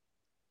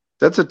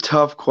 that's a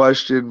tough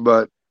question,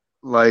 but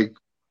like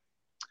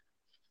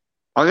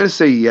I'm gonna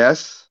say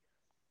yes.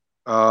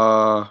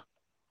 Uh, I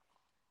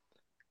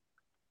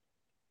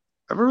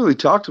haven't really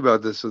talked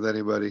about this with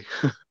anybody.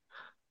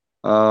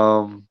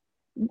 Um,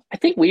 I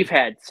think we've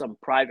had some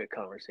private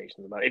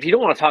conversations about it. If you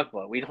don't want to talk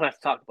about it, we don't have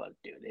to talk about it,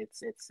 dude.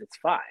 It's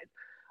fine.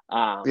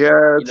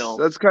 yeah, You it's know,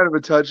 that's kind of a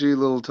touchy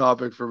little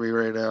topic for me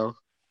right now.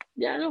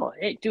 yeah, no,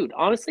 hey, dude,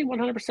 honestly,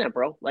 100%,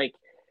 bro. Like,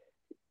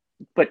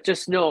 but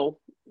just know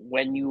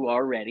when you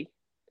are ready.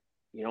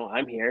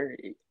 I'm here.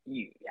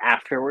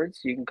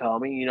 Afterwards, you can call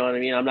me. You know what I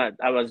mean?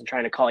 I wasn't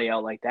trying to call you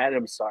out like that.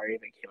 I'm sorry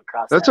if it came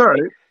across That's that all way.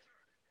 right.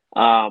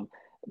 Um,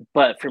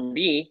 but for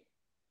me,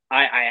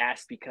 I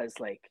asked because,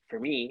 like, for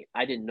me,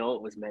 I didn't know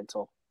it was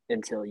mental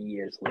until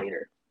years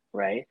later,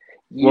 right?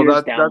 Well,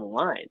 Years down the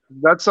line.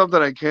 that's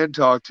something I can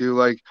talk to.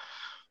 Like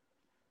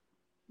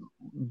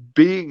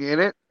being in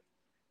it,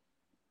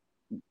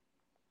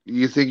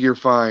 you think you're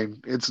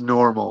fine. It's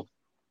normal.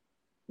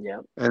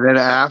 Yeah. And then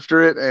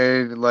after it,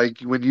 and like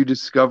when you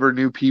discover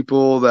new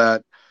people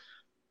that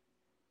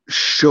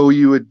show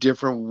you a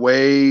different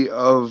way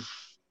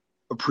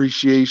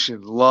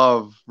appreciation,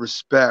 love,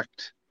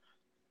 respect,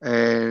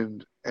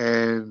 and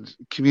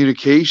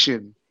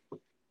communication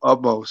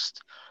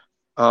utmost.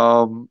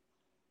 Um,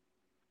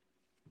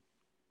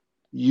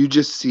 you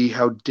just see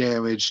how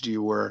damaged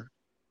you were.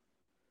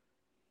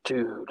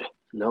 Dude,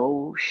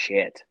 no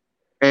shit.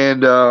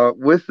 And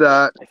with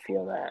that, I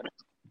feel that.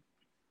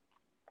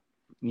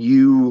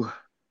 you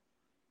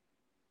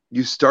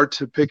you start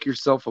to pick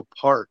yourself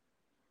apart,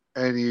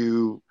 and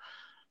you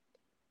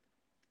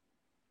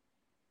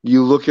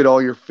look at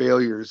all your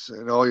failures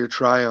and all your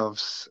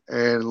triumphs,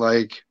 and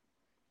like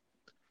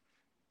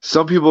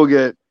some people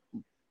get,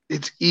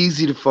 it's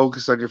easy to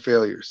focus on your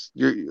failures.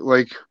 You're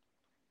like,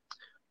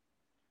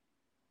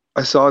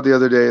 I saw it the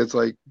other day. It's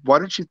like, why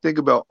don't you think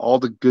about all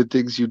the good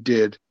things you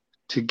did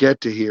to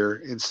get to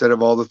here instead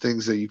of all the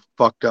things that you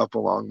fucked up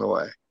along the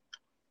way?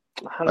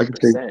 I 100%,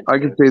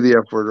 can dude. say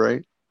the F word,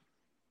 right?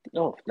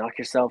 No, knock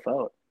yourself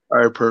out. All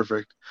right,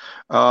 perfect.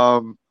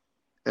 Um,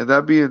 and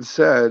that being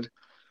said,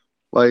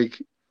 like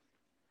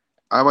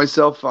I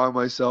myself found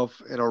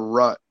myself in a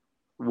rut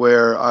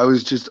where I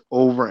was just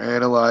over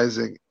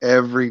analyzing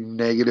every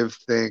negative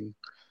thing,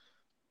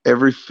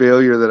 every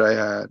failure that I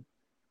had.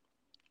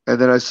 And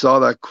then I saw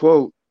that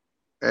quote,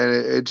 and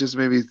it just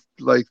made me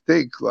like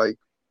think like,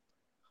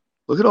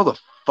 look at all the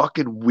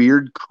fucking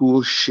weird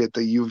cool shit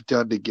that you've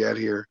done to get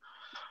here.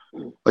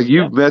 Like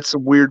you've Yep. met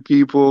some weird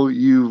people,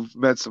 you've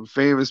met some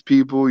famous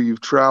people, you've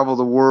traveled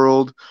the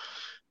world,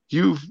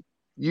 you've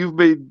you've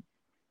made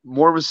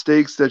more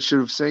mistakes that should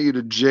have sent you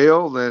to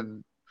jail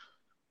than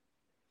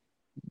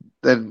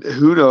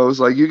who knows.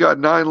 Like you got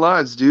 9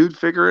 lives, dude.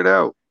 Figure it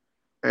out.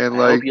 And I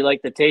hope like, you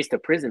like the taste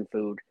of prison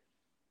food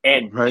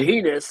and right?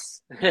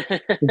 penis.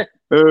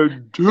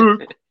 And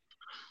dick.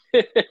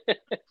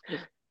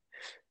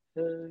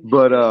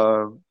 But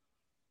Shit.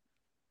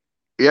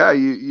 yeah,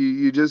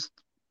 you just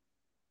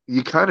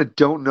you kind of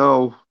don't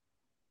know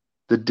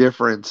the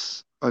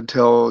difference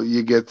until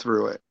you get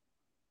through it.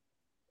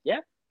 Yeah,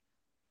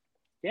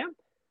 yeah,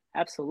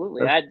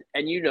 absolutely. That's-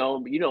 And you know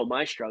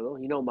my struggle.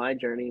 You know my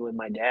journey with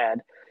my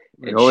dad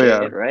and Oh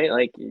yeah, shit, right?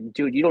 Like,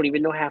 dude, you don't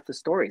even know half the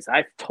stories.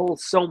 I've told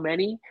so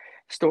many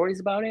stories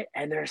about it,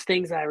 and there's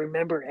things I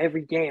remember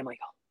every day. I'm like,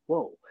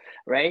 whoa,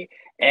 right?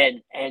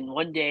 And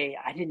one day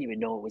I didn't even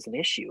know it was an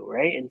issue,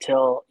 right?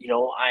 Until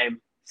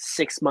I'm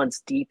 6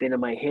 months deep into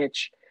my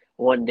hitch.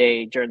 One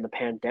day during the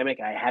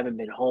pandemic, I haven't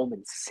been home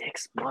in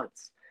 6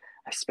 months.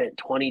 I spent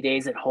 20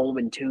 days at home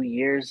in 2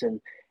 years, and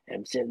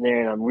I'm sitting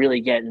there, and I'm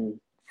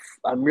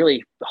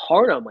really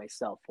hard on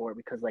myself for it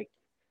because like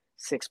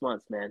 6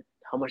 months, man.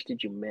 How much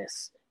did you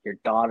miss? Your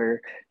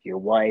daughter, your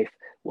wife, yeah,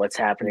 what's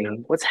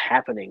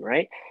happening,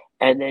 right?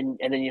 And then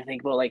you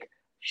think about like,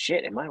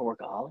 shit, am I a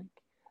workaholic?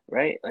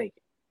 Right? Like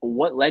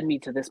what led me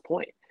to this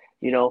point,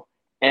 you know?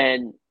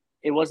 And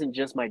it wasn't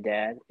just my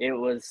dad, it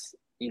was,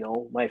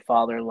 my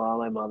father in law,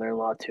 my mother in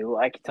law too.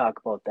 I could talk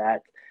about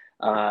that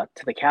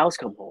to the cows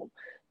come home.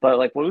 But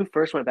like when we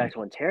first went back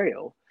to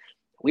Ontario,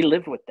 we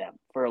lived with them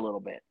for a little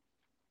bit,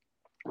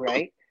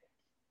 right?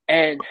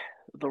 And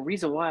the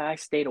reason why I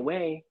stayed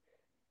away,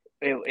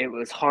 it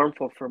was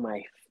harmful for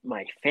my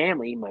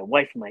family, my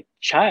wife, and my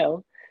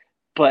child.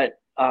 But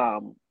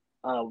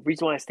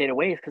reason why I stayed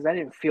away is because I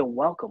didn't feel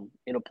welcome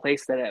in a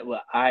place that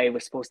I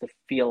was supposed to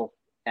feel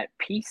at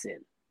peace in.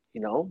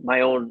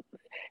 My own. It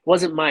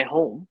wasn't my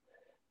home,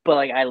 but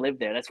like I lived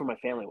there. That's where my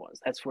family was.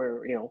 That's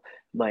where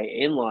my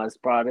in laws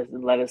brought us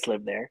and let us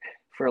live there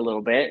for a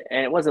little bit,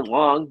 and it wasn't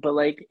long. But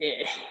like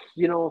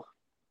you know,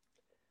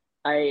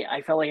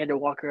 I felt like I had to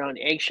walk around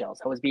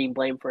eggshells. I was being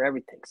blamed for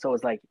everything. So it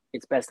was like,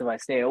 it's best if I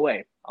stay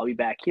away. I'll be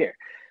back here.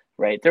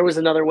 Right. There was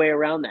another way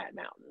around that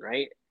mountain,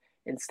 right?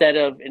 Instead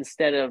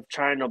of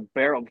trying to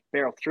barrel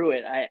through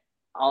it,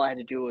 all I had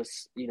to do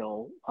was,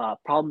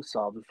 problem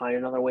solve and find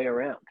another way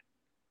around.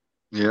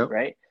 yeah.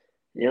 Right.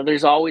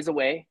 There's always a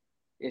way.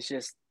 It's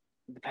just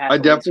the path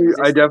of least I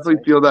resistance, definitely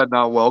right? feel that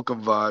not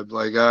welcome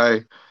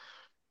vibe.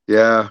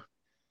 Yeah,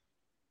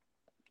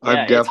 I'm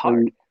Yeah, it's hard.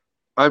 definitely,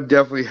 I'm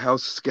definitely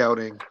house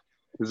scouting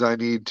because I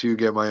need to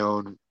get my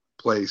own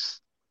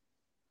place.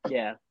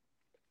 Yeah.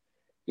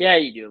 Yeah,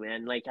 you do,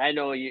 man. Like I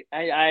know you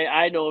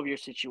I know of your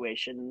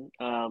situation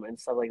and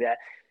stuff like that.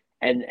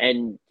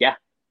 And yeah,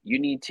 you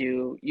need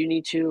to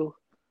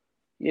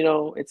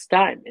it's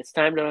time. It's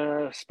time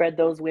to spread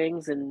those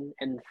wings and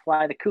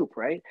fly the coop,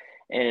 right?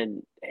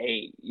 And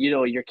hey,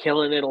 you're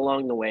killing it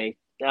along the way.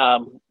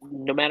 No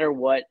matter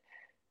what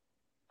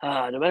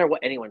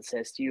anyone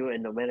says to you,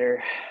 and no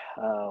matter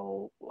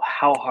how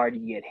hard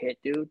you get hit,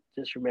 dude,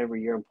 just remember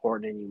you're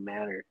important and you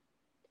matter.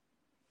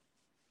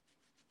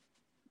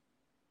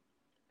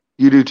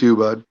 You do too,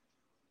 bud.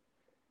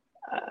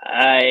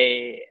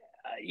 I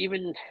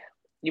even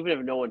even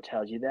if no one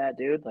tells you that,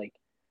 dude, like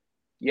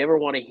you ever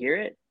want to hear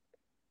it,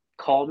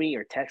 call me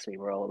or text me,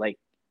 bro. Like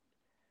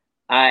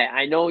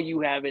I know you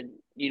haven't,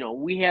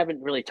 we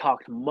haven't really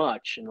talked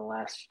much in the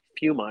last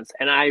few months,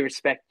 and I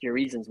respect your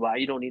reasons why.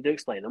 You don't need to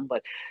explain them,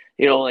 but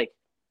like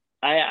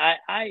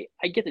I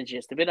get the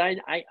gist of it.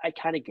 I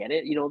kind of get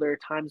it. There are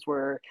times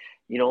where,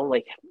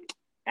 like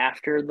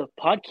after the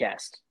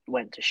podcast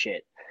went to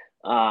shit.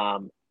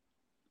 Um,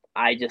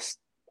 I just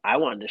I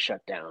wanted to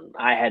shut down.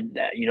 I had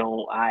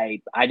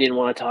I didn't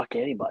want to talk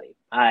to anybody.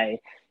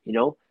 You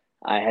know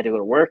I had to go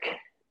to work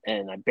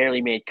and I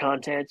barely made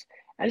content.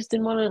 I just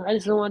didn't want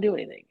to do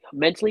anything.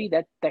 Mentally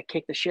that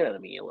kicked the shit out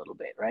of me a little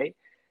bit, right?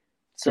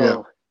 Yeah.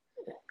 So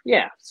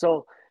yeah,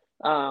 so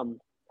um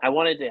I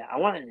wanted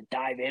to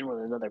dive in with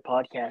another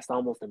podcast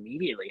almost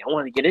immediately. I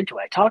wanted to get into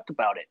it. I talked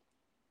about it.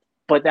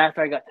 But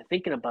after I got to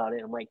thinking about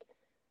it, I'm like,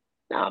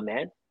 nah,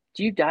 man,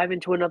 do you dive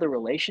into another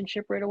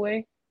relationship right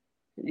away?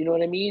 You know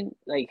what I mean?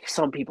 Like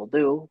some people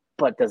do,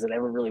 but does it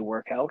ever really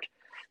work out?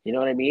 You know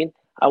what I mean?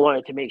 I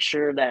wanted to make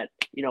sure that,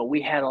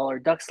 we had all our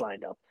ducks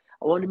lined up.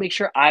 I wanted to make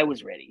sure I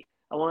was ready.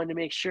 I wanted to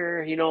make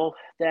sure,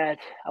 that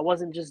I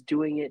wasn't just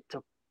doing it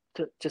to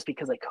just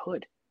because I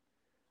could.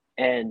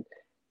 And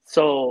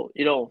so,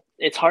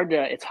 it's hard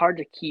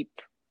to keep,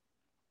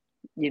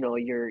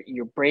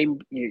 your brain,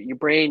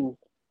 you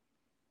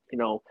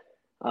know,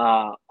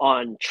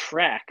 on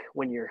track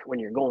when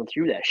you're going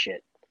through that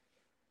shit.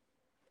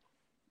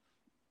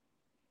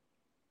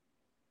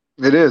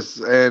 It is.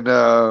 And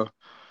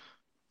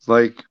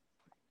like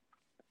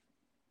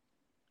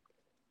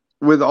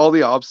with all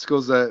the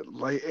obstacles that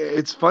like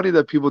it's funny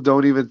that people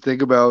don't even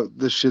think about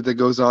the shit that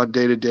goes on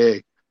day to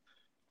day.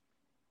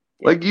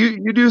 Yep. Like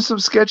you do some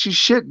sketchy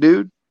shit,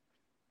 dude.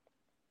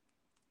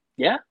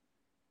 Yeah.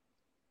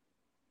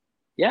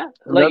 Yeah.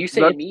 And Like you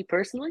saying that's me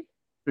personally?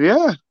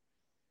 yeah.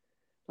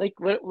 Like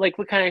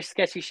what kind of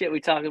sketchy shit we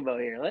talking about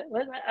here?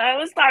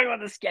 Let's talk about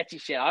the sketchy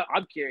shit.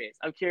 I'm curious.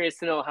 I'm curious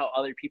to know how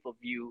other people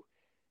view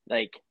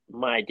like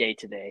my day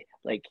to day.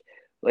 Like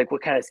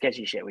what kind of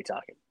sketchy shit we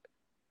talking?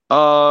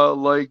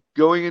 Like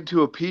going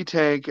into a P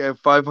tank at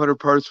 500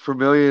 parts per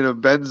million of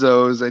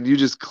benzos and you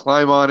just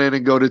climb on in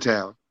and go to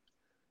town.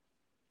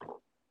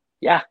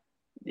 Yeah,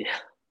 yeah,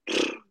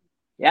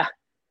 yeah.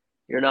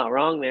 You're not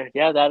wrong there.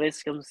 Yeah, that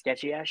is some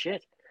sketchy ass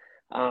shit.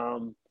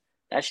 Um,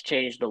 that's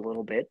changed a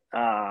little bit.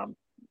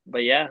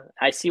 But yeah,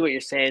 I see what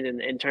you're saying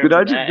in terms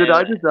of that. Did And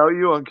I just out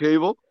you on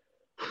cable?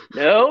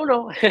 no,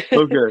 no,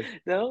 Okay.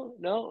 no,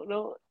 no,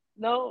 no,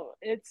 no.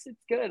 It's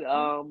good.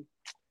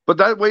 But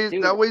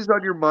Dude. that weighs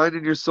on your mind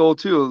and your soul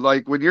too.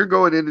 Like when you're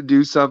going in to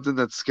do something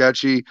that's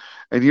sketchy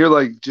and you're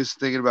like just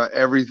thinking about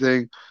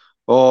everything.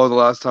 Oh, the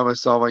last time I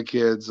saw my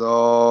kids.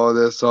 Oh,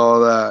 this,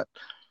 all that.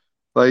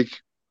 Like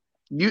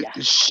you Yeah,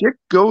 shit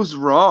goes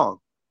wrong.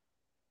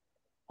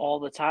 all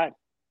the time,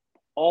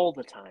 all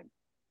the time.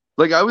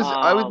 Like I was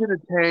Um, in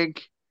a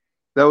tank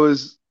that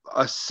was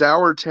a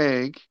sour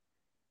tank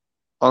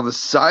on the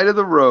side of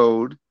the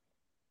road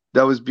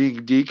that was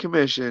being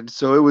decommissioned.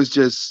 So it was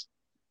just,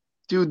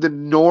 dude, the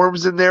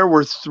norms in there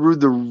were through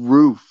the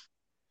roof.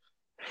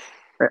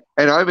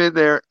 And I'm in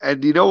there,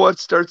 and you know what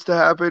starts to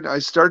happen? I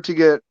start to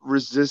get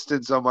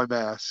resistance on my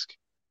mask.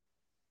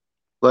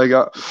 Like,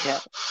 yeah,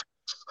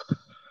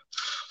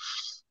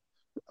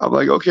 I'm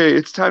like, okay,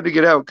 it's time to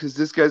get out because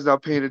this guy's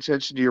not paying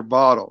attention to your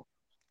bottle.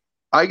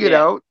 I get yeah,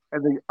 out,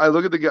 and I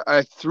look at the guy.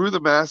 I threw the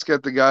mask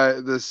at the guy,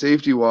 the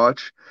safety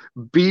watch,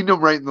 beating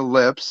him right in the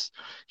lips.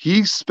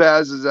 He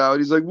spazzes out.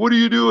 He's like, "What are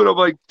you doing?" I'm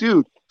like,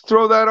 "Dude,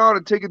 throw that on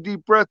and take a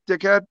deep breath,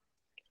 dickhead."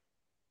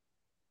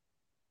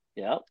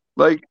 yeah,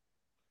 Like,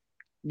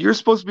 you're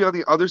supposed to be on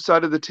the other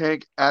side of the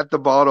tank at the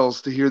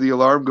bottles to hear the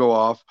alarm go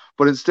off,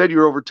 but instead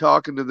you're over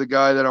talking to the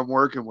guy that I'm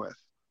working with.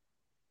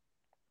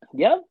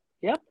 yeah,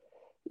 yeah.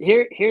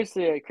 Here's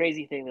the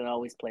crazy thing that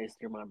always plays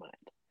through my mind.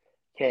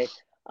 Okay,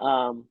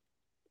 um,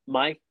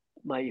 my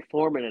my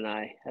foreman and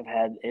I have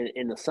had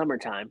in the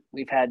summertime.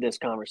 We've had this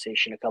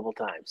conversation a couple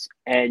times,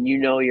 and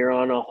you're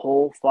on a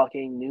whole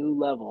fucking new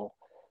level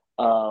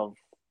of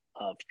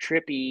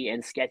trippy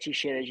and sketchy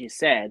shit, as you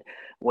said,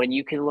 when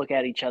you can look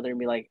at each other and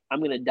be like,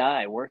 "I'm gonna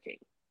die working,"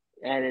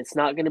 and it's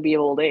not gonna be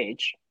old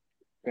age,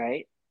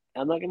 right?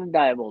 I'm not going to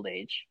die of old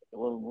age.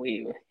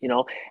 When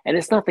and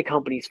it's not the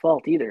company's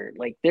fault either.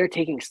 Like they're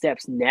taking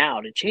steps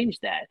now to change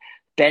that.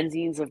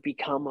 Benzenes have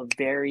become a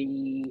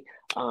very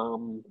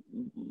um,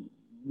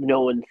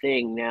 known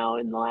thing now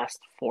in the last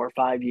 4 or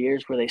 5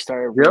 years, where they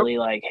started Yep. really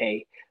like,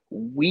 hey,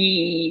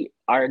 we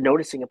are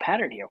noticing a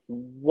pattern here.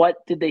 What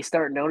did they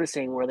start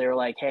noticing where they're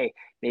like, hey,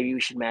 maybe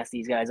we should mask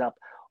these guys up?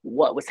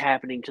 What was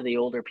happening to the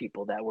older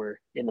people that were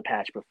in the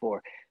patch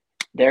before?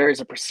 There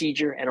is a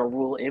procedure and a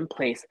rule in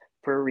place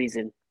for a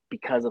reason,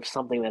 because of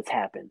something that's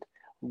happened.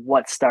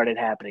 What started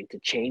happening to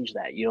change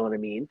that? You know what I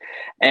mean?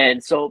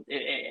 And so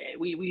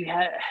we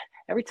had,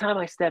 every time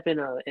I step in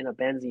a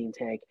benzene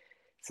tank,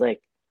 it's like,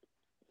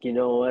 you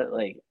know what,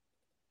 like,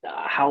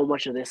 how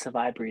much of this have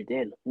I breathed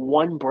in?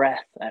 One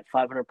breath at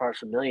 500 parts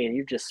per million,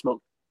 you've just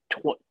smoked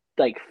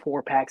like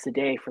 4 packs a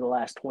day for the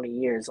last 20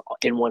 years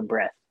in one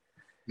breath,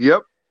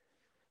 Yep.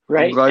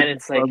 right? And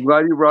it's like, I'm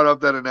glad you brought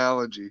up that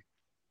analogy.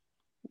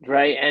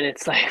 right, and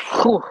it's like,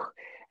 whew.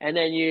 And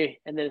then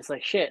it's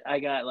like, shit, I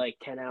got like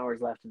 10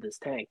 hours left of this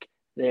tank.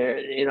 There,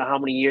 how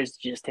many years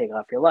did you just take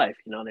off your life?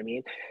 You know what I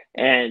mean?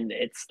 And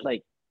it's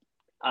like,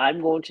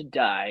 I'm going to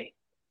die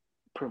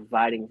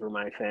providing for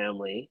my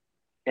family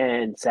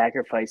and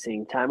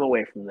sacrificing time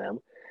away from them.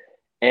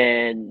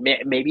 and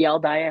maybe I'll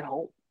die at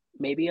home.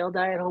 Maybe I'll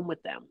die at home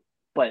with them,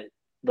 but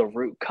the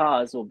root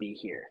cause will be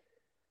here,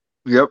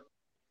 Yep.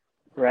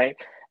 right?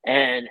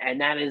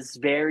 And that is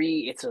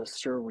very. It's a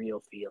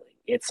surreal feeling.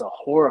 It's a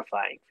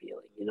horrifying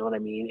feeling. You know what I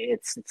mean?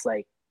 It's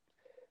like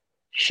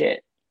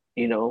shit.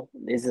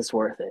 Is this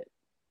worth it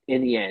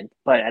in the end?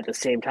 But at the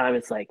same time,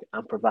 it's like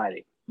I'm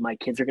providing. My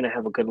kids are gonna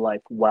have a good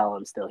life while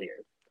I'm still here.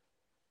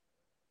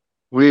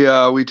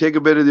 We take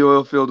a bit of the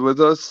oil field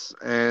with us,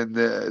 and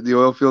the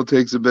oil field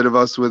takes a bit of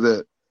us with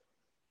it.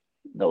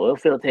 The oil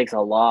field takes a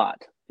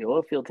lot. The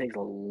oil field takes a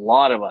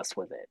lot of us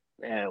with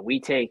it.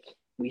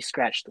 We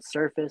scratch the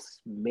surface,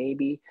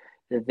 maybe.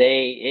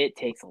 It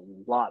takes a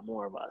lot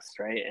more of us,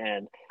 right?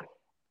 And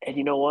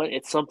you know what?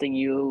 It's something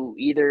you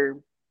either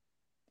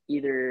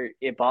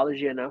it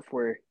bothers you enough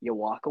where you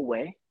walk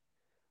away,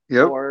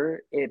 Yep.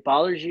 or it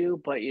bothers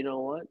you, but you know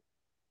what?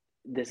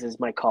 This is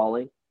my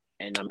calling,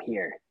 and I'm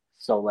here.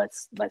 So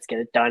let's get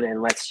it done,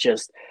 and let's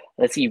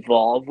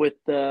evolve with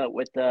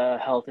the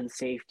health and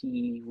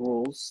safety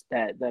rules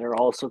that are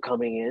also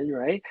coming in,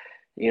 right?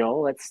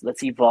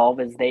 Let's evolve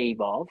as they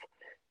evolve.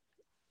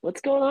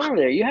 What's going on over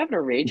there? You having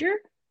a rager?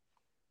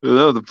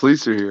 No, the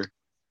police are here.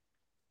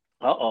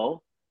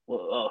 Uh-oh.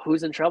 Well,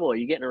 who's in trouble? Are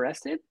you getting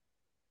arrested?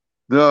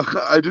 No,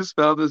 I just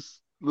found this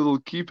little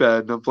keypad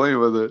and I'm playing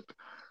with it.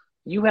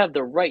 You have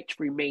the right to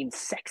remain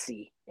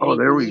sexy. Oh,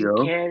 there Anything we you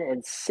go. can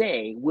and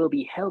say will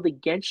be held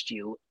against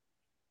you.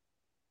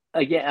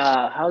 Again,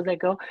 how does that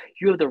go?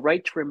 You have the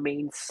right to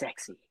remain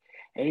sexy.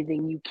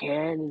 Anything you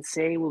can and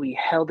say will be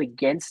held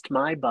against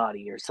my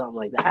body, or something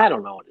like that. I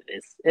don't know what it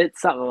is.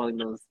 It's something along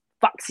those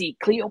Foxy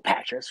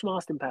Cleopatra, from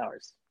Austin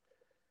Powers.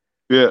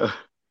 Yeah.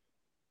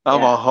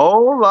 I'm a Yeah.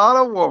 whole lot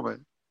of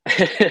woman.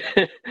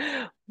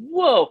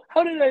 Whoa!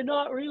 How did I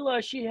not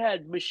realize she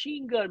had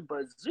machine gun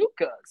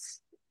bazookas?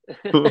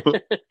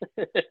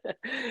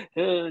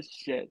 Oh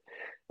shit!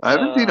 I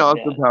haven't seen Oh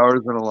Austin man,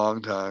 Powers in a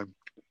long time.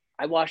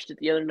 I watched it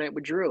the other night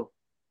with Drew.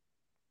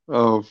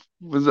 Oh,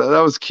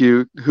 that was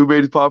cute. Who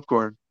made the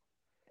popcorn?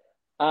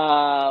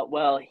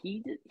 Well,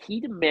 he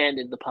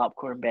demanded the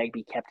popcorn bag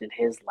be kept in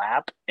his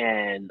lap,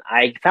 and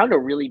I found a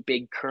really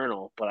big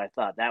kernel, but I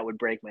thought that would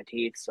break my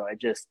teeth, so I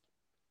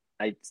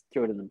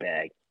threw it in the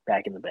bag,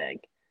 back in the bag.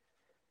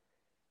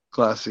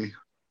 Classy.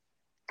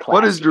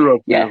 What is Classy. Drew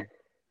up Yeah, to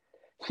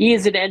he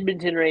is in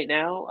Edmonton right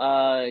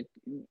now.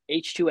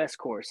 H2S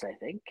course,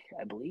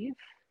 I believe.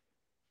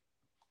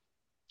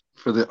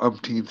 for the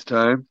umpteenth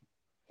time?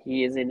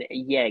 He is in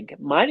Yeg.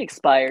 Mine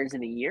expires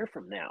in a year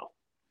from now,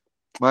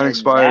 Mine and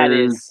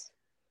expires.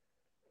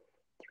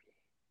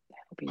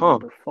 that'll be Huh.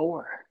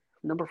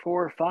 number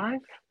 4 or 5.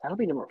 That'll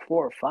be number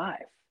 4 or 5.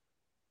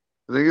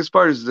 I think it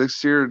expires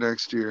next year or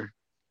next year.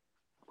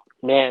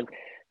 Man,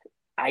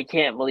 I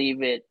can't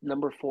believe it.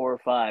 Number 4 or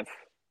 5.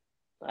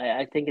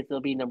 I think it'll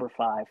be number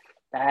 5.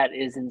 That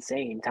is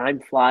insane. Time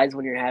flies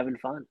when you're having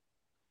fun.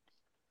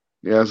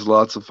 Yeah, it's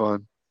lots of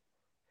fun.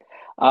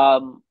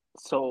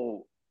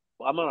 So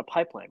I'm on a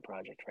pipeline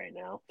project right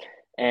now,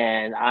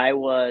 and I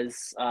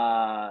was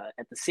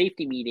at the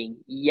safety meeting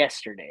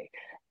yesterday,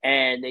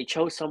 and they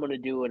chose someone to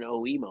do an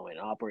OE moment,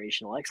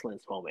 operational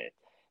excellence moment,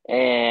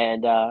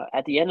 and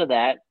at the end of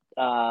that,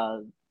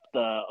 the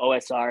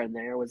OSR in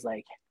there was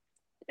like,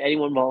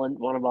 anyone want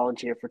to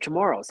volunteer for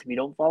tomorrow? So if you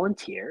don't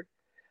volunteer,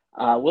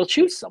 we'll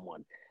choose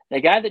someone. The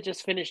guy that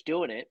just finished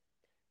doing it,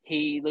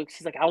 he's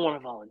like, I want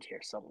to volunteer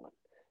someone.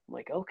 I'm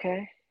like,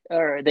 okay.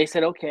 Or they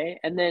said okay.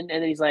 And then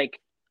he's like,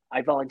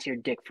 I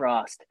volunteered Dick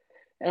Frost.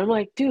 And I'm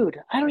like, dude,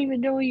 I don't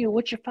even know you.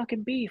 What's your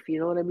fucking beef? You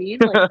know what I mean?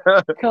 Like,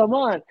 come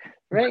on.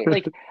 Right?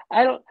 Like,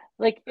 I don't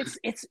like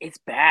it's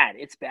bad.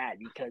 It's bad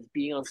because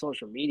being on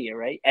social media,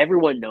 right?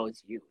 Everyone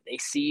knows you. They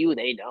see you,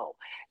 they know.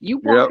 You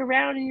walk Yep.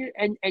 around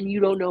and you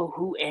don't know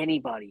who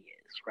anybody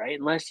is, right?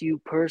 Unless you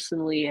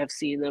personally have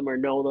seen them or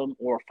know them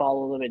or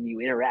follow them and you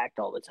interact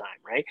all the time,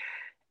 right?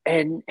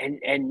 And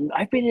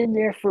I've been in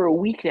there for a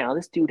week now.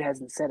 This dude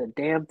hasn't said a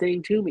damn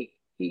thing to me.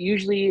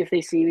 Usually, if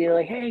they see me, they're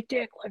like, "Hey,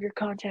 Dick, love your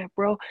content,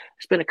 bro."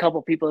 There's been a couple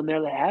people in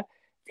there that have.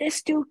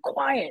 This dude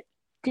quiet,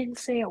 didn't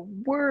say a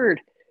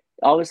word.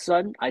 All of a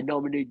sudden, I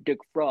nominated Dick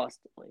Frost.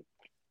 I'm like,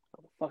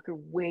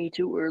 fucking way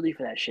too early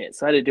for that shit.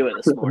 So I had to do it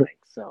this morning.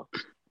 So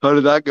How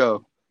did that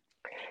go?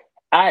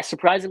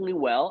 surprisingly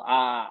well.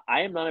 I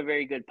am not a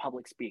very good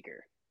public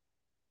speaker.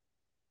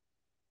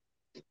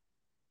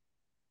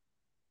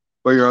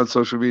 Well, you're on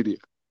social media.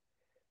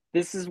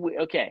 This is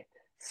okay.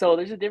 So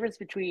there's a difference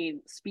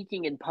between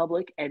speaking in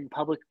public and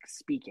public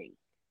speaking,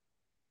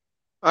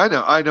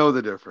 I know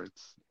the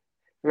difference.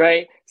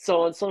 right?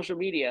 So on social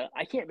media,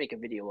 I can't make a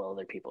video while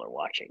other people are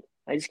watching.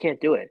 I just can't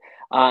do it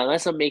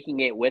unless I'm making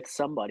it with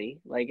somebody.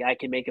 Like I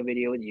can make a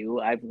video with you.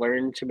 I've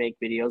learned to make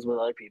videos with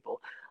other people.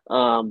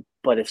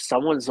 But if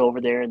someone's over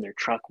there in their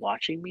truck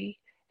watching me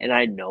and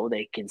I know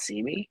they can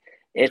see me,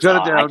 Shut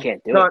it I down.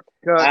 can't do it. Cut,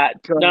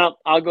 cut, cut. No,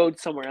 I'll go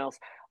somewhere else.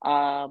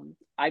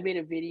 I made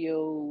a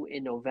video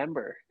in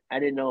November. I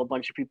didn't know a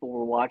bunch of people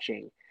were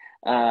watching.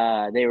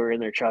 They were in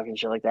their truck and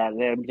shit like that.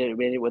 And I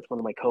made it with one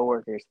of my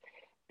coworkers,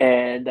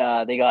 and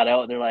they got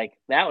out and they're like,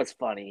 "That was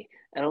funny,"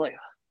 and I'm like,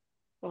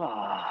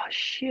 Oh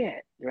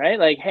shit, right?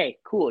 Like, hey,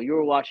 cool, you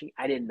were watching.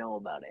 I didn't know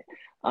about it.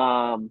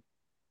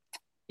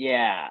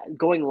 Yeah,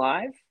 going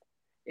live,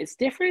 it's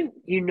different.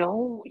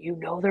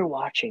 They're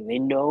watching. They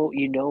know,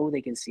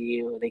 they can see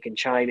you. They can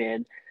chime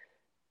in,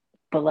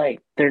 but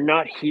like, they're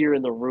not here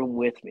in the room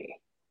with me.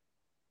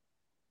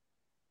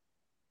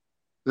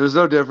 There's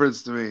no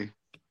difference to me.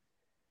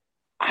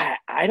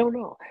 I don't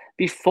know.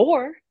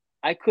 Before,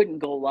 I couldn't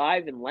go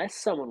live unless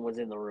someone was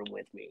in the room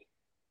with me.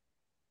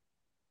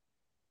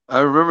 I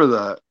remember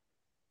that.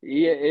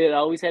 Yeah, it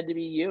always had to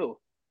be you.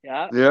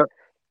 Yeah, Yeah.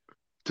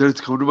 Dude,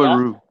 it's coming to my yeah.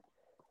 room.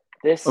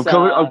 This I'm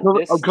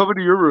coming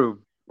to your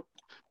room.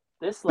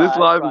 this This live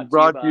live is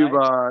brought to you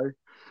brought to you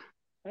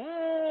by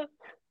by.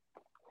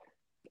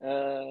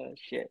 uh,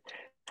 shit.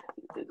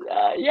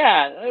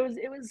 Yeah,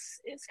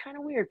 it's kind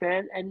of weird,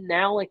 man. And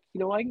now, like,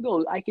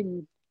 I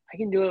can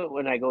do it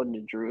when I go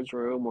into Drew's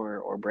room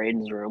or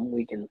Braden's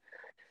room.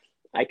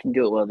 I can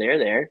do it while they're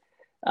there.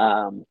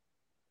 Um,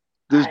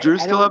 Does Drew I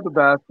still have don't the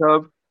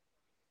bathtub?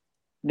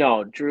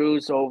 know.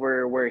 Drew's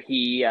over where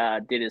he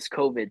did his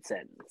COVID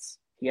sentence.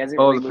 He hasn't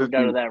Oh, the removed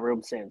out of 50. that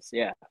room since.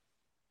 Yeah,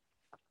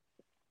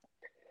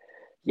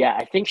 yeah.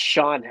 I think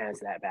Sean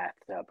has that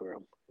bathtub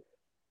room.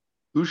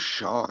 Who's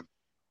Sean?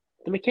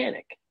 The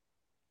mechanic.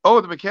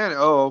 Oh, the mechanic.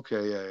 Oh,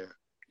 okay. Yeah, yeah.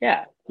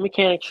 Yeah, the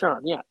mechanic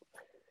Sean. Yeah,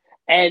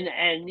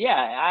 and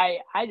yeah,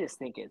 I just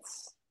think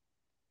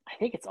I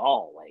think it's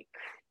all like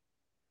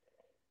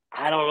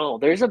I don't know.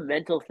 There's a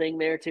mental thing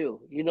there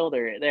too.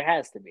 There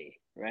has to be,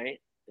 right?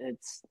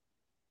 It's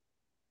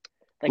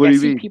like What do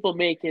you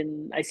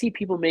mean? I see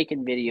people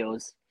making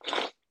videos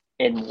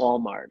in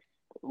Walmart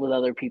with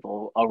other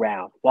people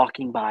around,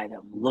 walking by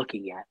them,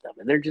 looking at them,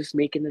 and they're just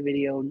making the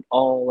video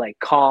all like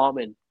calm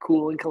and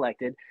cool and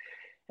collected.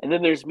 And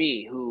then there's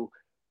me who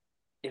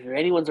if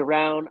anyone's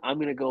around, I'm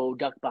gonna go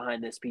duck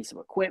behind this piece of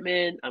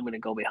equipment. I'm gonna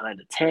go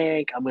behind a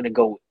tank. I'm gonna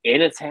go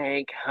in a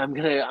tank. I'm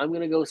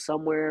gonna go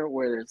somewhere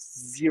where there's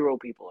zero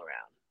people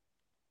around.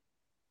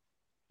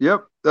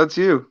 Yep, that's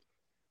you.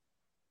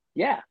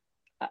 Yeah,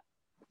 I,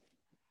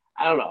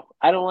 I don't know.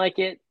 I don't like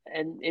it,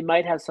 and it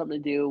might have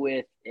something to do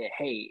with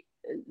hey,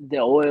 the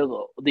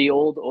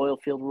old oil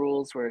field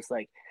rules where it's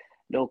like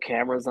no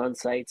cameras on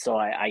site, so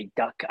I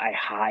duck, I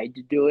hide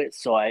to do it,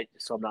 so I'm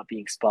not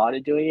being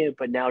spotted doing it.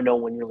 But now no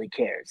one really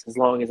cares as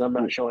long as I'm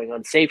not showing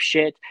unsafe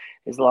shit,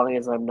 as long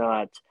as I'm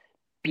not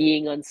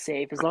being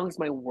unsafe, as long as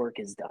my work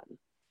is done,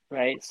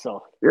 right?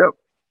 So Yep.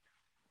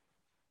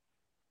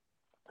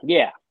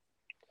 yeah,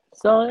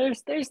 so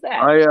there's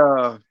that. I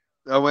uh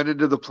I went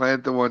into the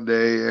plant the one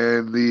day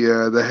and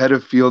the head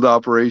of field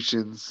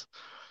operations,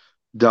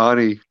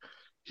 Donnie,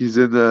 he's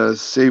in the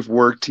safe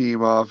work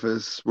team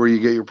office where you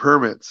get your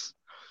permits.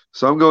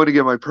 So I'm going to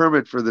get my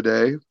permit for the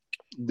day.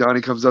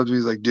 Donnie comes up to me,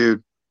 he's like,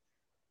 dude,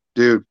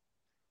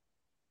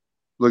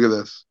 look at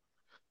this.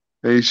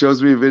 And he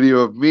shows me a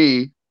video of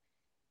me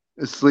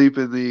asleep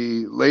in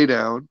the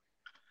laydown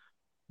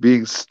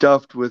being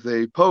stuffed with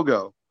a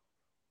pogo.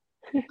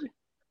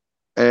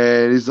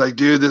 And he's like,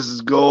 dude, this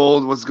is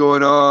gold. What's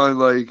going on?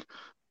 Like,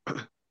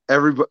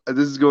 everybody,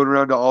 this is going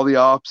around to all the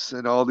ops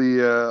and all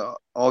the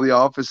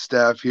office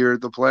staff here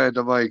at the plant.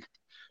 I'm like,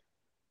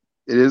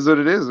 it is what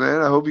it is,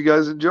 man. I hope you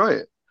guys enjoy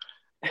it.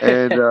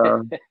 And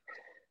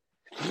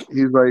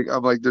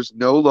I'm like, there's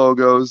no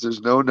logos,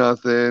 there's no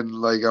nothing.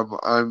 Like,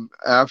 I'm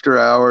after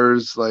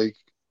hours. Like,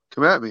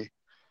 come at me.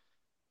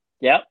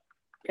 Yep,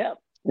 yep.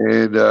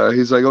 And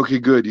he's like, okay,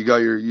 good. You got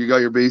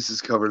your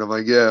bases covered. I'm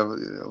like, yeah.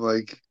 I'm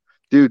like,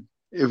 dude,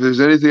 if there's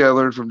anything I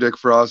learned from Dick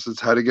Frost,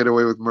 it's how to get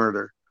away with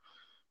murder.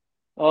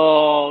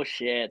 Oh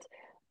shit.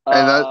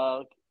 And that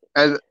Uh,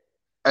 and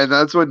and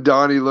that's when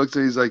Donnie looks at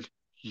me, he's like,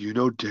 you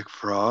know Dick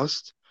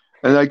Frost?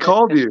 And I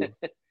called you.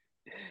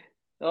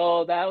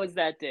 oh, that was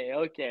that day.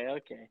 Okay,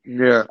 okay.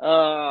 Yeah.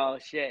 Oh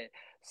shit.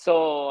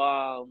 So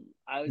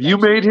I was You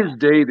made actually his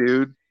day,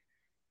 dude.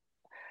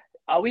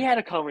 we had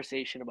a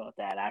conversation about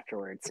that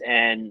afterwards,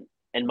 and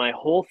my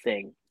whole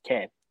thing.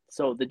 Okay,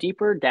 so the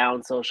deeper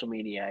down social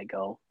media I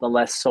go, the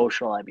less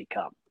social I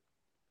become,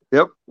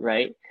 Yep.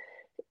 right?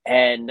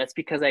 And that's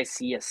because I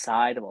see a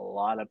side of a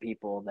lot of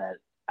people that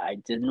I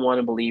didn't want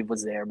to believe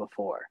was there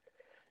before.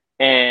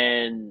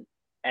 And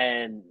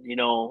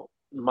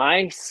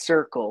my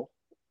circle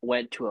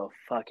went to a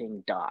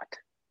fucking dot,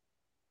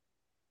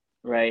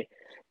 right?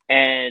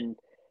 And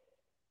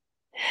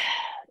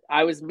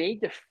I was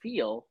made to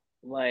feel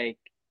like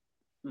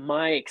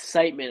my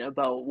excitement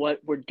about what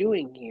we're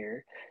doing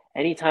here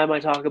anytime I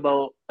talk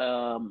about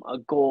a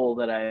goal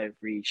that I've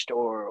reached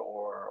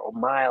or a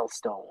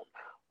milestone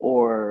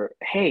or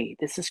hey,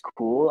 this is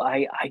cool.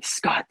 I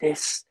just got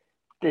this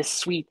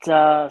sweet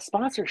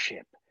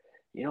sponsorship.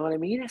 You know what I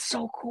mean? It's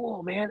so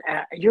cool, man.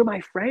 You're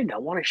my friend. I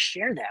want to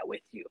share that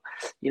with you.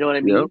 You know what I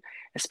Yep. mean?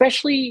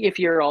 Especially if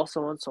you're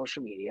also on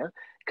social media,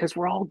 because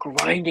we're all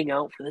grinding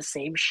out for the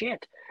same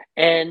shit,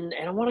 and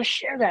I want to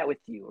share that with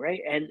you,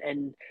 right?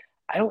 And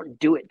I don't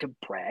do it to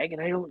brag,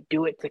 and I don't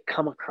do it to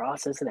come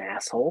across as an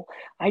asshole.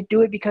 I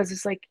do it because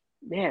it's like,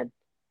 man,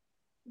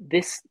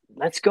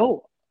 let's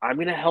go. I'm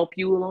gonna help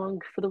you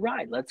along for the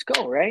ride. Let's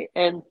go, right?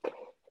 And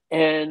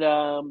and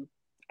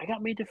I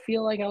got made to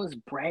feel like I was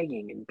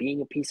bragging and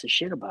being a piece of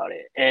shit about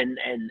it, and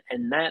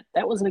that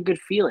wasn't a good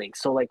feeling.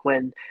 So like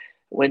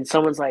when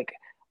someone's like,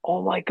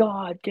 "Oh my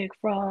God, Dick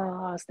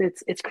Frost,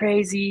 it's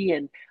crazy,"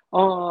 and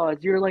 "Oh,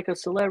 you're like a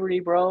celebrity,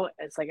 bro,"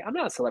 it's like I'm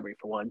not a celebrity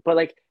for one, but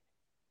like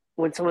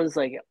when someone's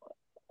like,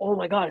 "Oh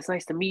my God, it's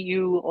nice to meet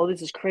you. Oh,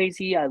 this is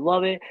crazy. I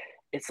love it."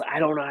 It's I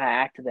don't know how to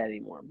act to that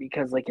anymore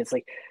because like it's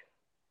like,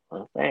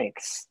 well,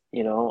 thanks.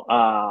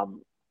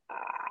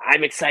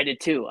 I'm excited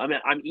too.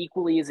 I'm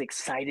equally as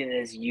excited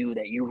as you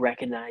that you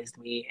recognized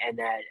me and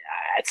that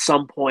at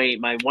some point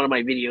my one of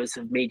my videos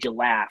have made you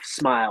laugh,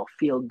 smile,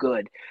 feel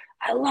good.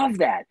 I love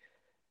that.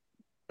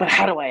 But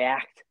how do I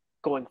act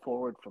going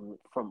forward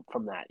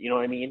from that? You know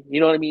what I mean? You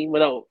know what I mean?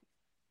 Without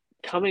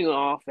coming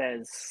off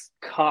as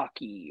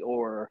cocky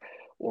or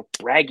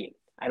bragging.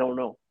 I don't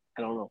know.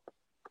 I don't know.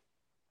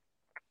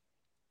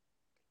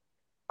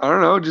 I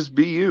don't know, just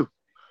be you.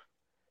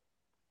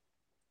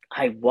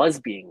 I was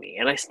being me,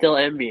 and I still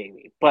am being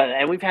me. But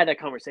and we've had that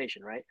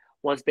conversation, right?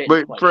 Once bitten,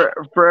 But twice for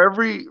shy.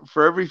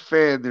 every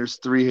fan, there's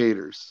three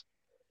haters,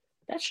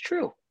 That's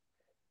true.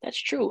 That's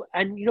true.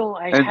 And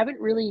I and haven't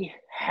really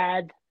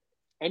had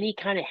any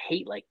kind of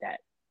hate like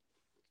that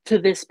to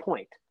this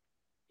point.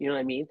 You know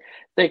what I mean?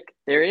 Like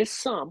there is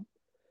some,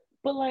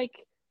 but like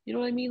you know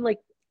what I mean? Like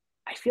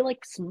I feel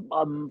like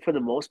for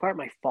the most part,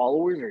 my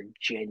followers are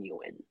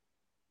genuine.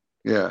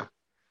 yeah,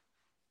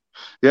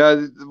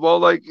 yeah.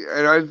 Well,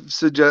 and I've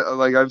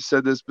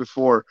said this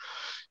before.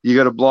 You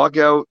got to block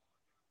out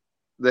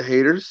the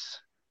haters.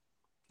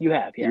 You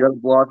have, You yeah, got to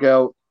block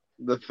out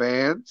the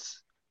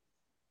fans,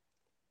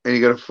 and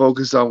you got to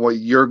focus on what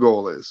your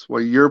goal is, what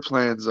your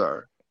plans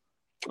are.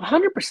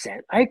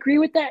 100%. I agree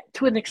with that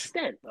to an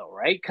extent, though,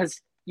 right? Because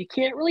you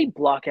can't really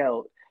block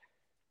out.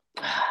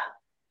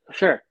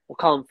 Sure, we'll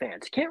call them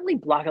fans. You can't really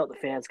block out the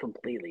fans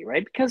completely,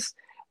 right? Because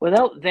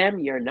without them,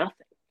 you're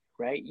nothing,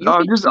 right? No, You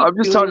could I'm keep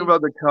just talking doing.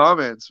 about the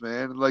comments,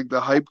 man. Like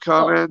the hype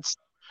Oh, comments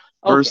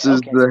okay,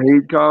 versus okay. I see the what you're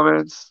hate saying.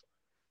 comments.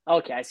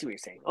 Okay, I see what you're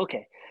saying.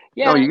 Okay,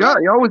 No, yeah, yeah,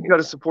 you I always agree got with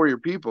to that. support your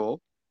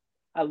people.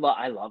 I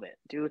love it,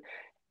 dude.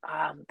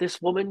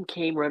 This woman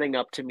came running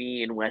up to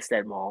me in West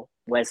End Mall.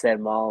 West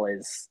End Mall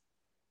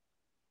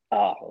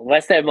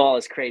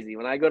is crazy.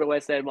 When I go to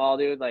West End Mall,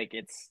 dude, like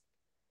it's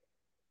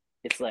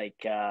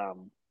like I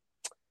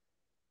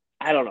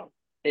don't know.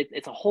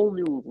 It's a whole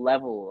new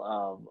level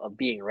of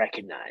being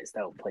recognized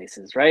out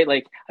places, right?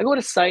 Like I go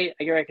to site,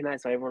 I get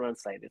recognized by everyone on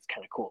site. It's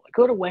kind of cool. I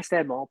go to West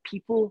End Mall,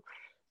 people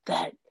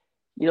that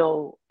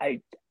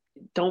I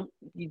don't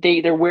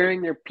they're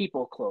wearing their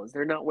people clothes.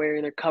 They're not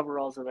wearing their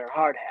coveralls and their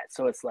hard hats.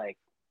 So it's like,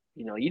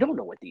 you don't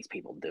know what these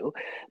people do.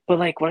 But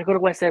like when I go to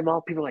West End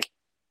Mall, people are like,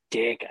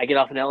 Dick. I get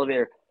off an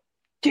elevator,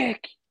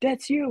 Dick,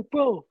 that's you,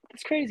 bro.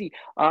 That's crazy.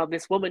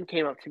 This woman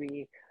came up to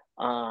me,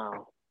 uh,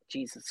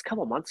 Jesus, a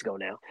couple months ago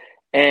now,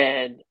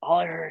 and all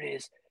I heard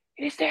is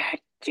that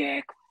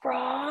Dick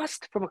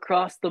Frost from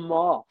across the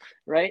mall,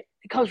 right?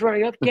 It comes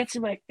running up, gets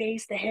in my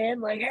face, the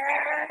hand, like,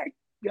 "Hey!"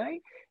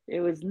 Right? It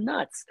was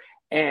nuts.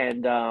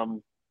 And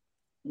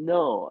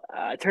no,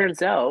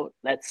 turns out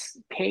that's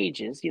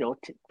Paige's,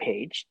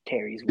 Paige,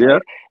 Terry's Yeah.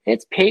 wife.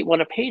 It's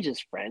one of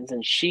Paige's friends,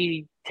 and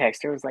she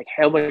texted her, was like,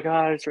 "Oh my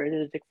God, it's raining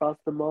to Dick Frost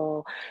the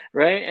mall,"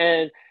 right?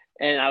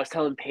 And I was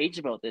telling Paige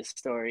about this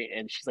story,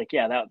 and she's like,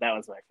 "Yeah, that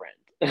was my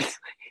friend."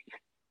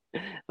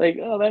 Like,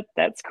 oh,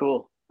 that's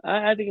cool.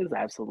 I think it's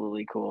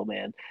absolutely cool,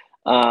 man.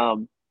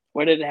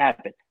 Where did it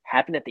happen?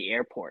 Happened at the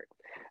airport,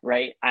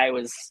 right? I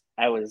was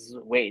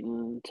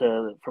waiting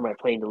for my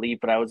plane to leave,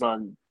 but I was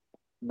on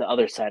the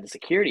other side of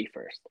security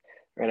first,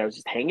 right? I was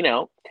just hanging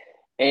out,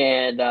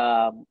 and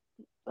um,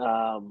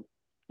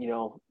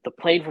 the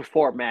plane for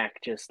Fort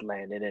Mac just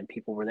landed, and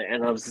people were there,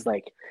 and I was just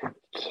like,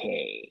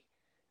 okay,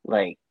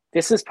 like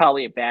this is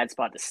probably a bad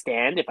spot to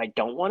stand if I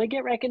don't want to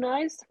get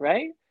recognized,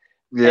 right?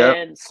 Yeah.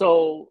 And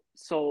so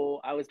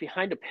I was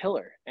behind a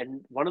pillar,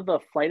 and one of the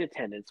flight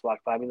attendants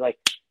walked by me like,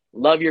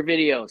 "Love your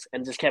videos,"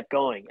 and just kept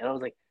going, and I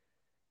was like,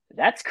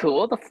 "That's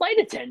cool." The flight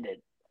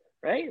attendant,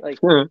 right? Like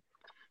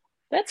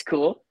that's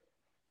cool.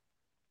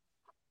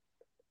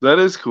 That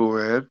is cool,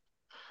 man.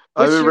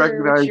 I've What's been your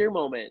recognized.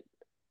 moment?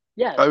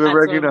 Yeah, I've been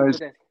that's what I'm.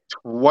 recognized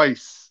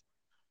twice.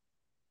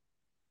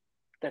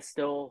 That's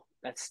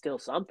still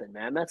something,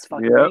 man. That's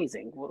fucking Yeah.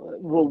 amazing.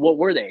 What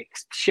were they?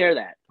 Share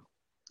that.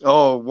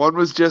 Oh, one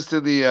was just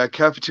in the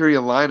cafeteria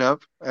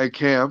lineup at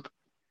camp,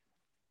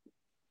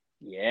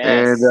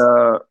 and Yes.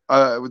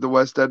 with the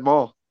West End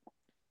Mall.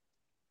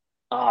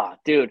 Ah,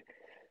 dude.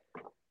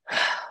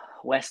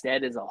 West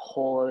Ed is a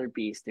whole other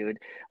beast, dude.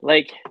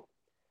 Like,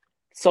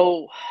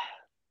 so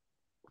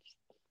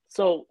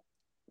so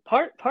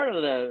part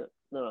of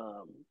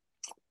the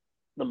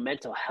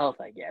mental health,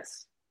 I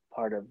guess,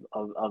 part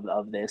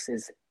of this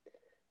is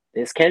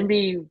this can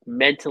be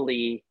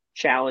mentally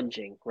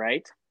challenging,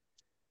 right?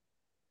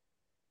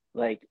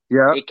 Like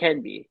Yeah. it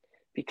can be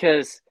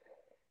because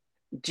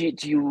do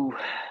you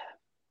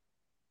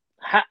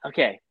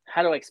okay,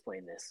 how do I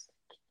explain this?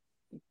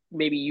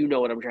 Maybe you know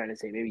what I'm trying to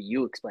say. Maybe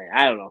you explain.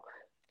 I don't know.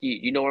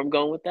 You know where I'm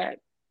going with that?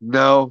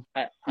 No,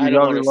 I you don't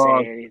got want me to say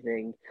lost.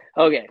 anything.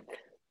 Okay,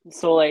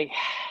 so like,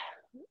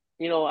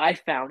 I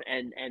found,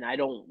 and I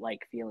don't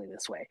like feeling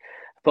this way,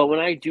 but when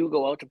I do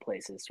go out to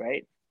places,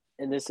 right,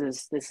 and this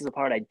is a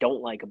part I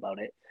don't like about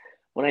it.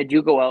 When I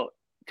do go out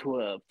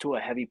to a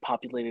heavy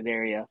populated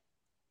area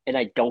and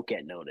I don't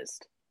get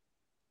noticed,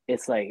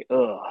 it's like,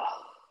 ugh,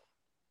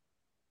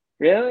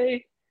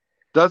 really?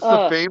 That's the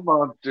Uh, fame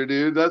monster,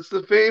 dude. That's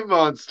the fame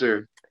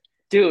monster.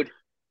 dude,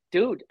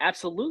 dude,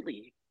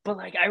 absolutely. But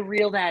like, I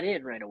reel that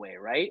in right away,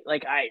 right?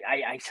 Like,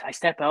 I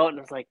step out and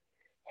it's like,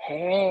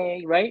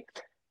 hey, right?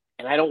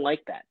 And I don't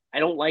like that. I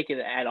don't like it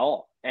at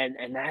all. And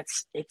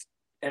that's it's.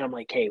 And I'm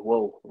like, hey,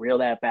 whoa, reel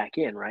that back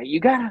in, right?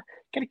 You gotta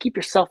keep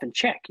yourself in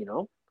check, you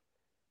know.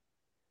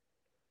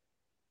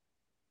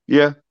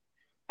 Yeah.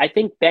 I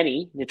think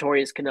Benny,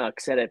 Notorious Canuck,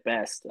 said it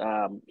best.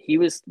 We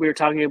were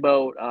talking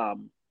about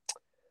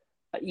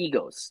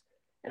egos,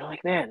 and I'm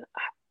like, man,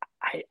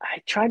 I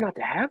try not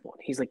to have one.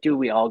 He's like, dude,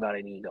 we all got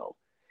an ego.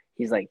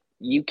 He's like,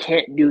 you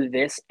can't do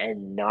this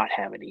and not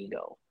have an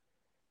ego,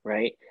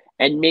 right?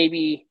 And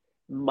maybe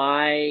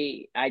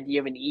my idea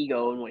of an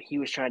ego and what he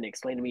was trying to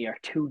explain to me are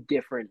two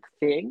different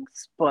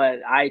things, but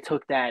I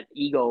took that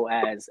ego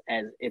as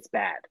it's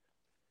bad.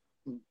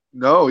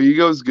 No,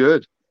 ego's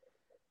good.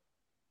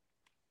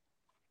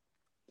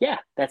 Yeah,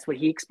 that's what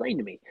he explained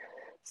to me.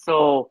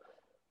 So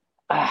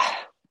uh,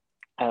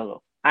 I don't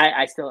know.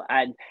 I still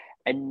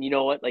and you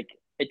know what? Like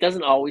it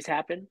doesn't always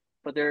happen,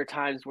 but there are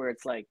times where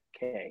it's like,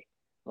 okay,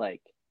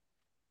 like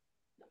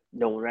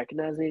no one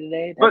recognized me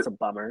today. But That's a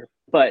bummer.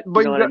 But you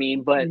but know what I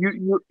mean? But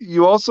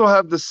you also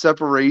have the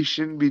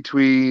separation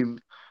between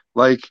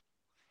like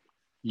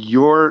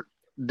you're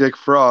Dick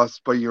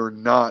Frost, but you're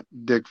not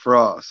Dick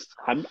Frost.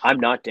 I'm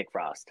not Dick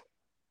Frost.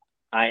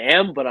 I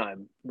am, but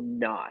I'm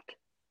not.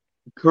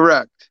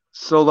 Correct.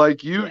 So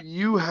like you Yeah.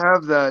 you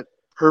have that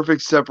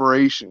perfect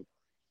separation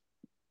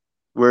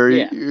where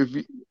Yeah.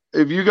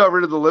 if you got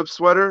rid of the lip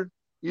sweater,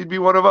 you'd be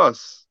one of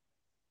us.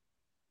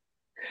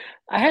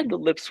 I had the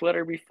lip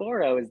sweater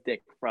before I was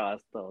Dick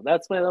Frost though.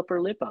 That's my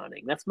upper lip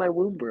awning. That's my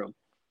womb broom.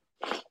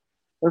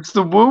 That's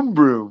the womb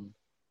broom.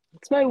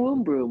 That's my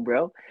womb broom,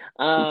 bro.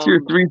 It's your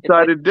If I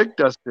three-sided dick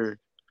duster.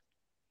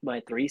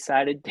 my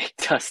three-sided dick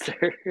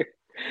duster.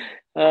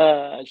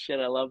 Shit,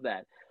 I love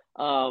that.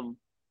 Um,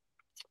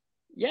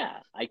 yeah,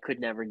 I could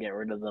never get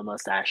rid of the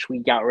mustache. We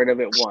got rid of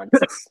it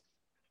once,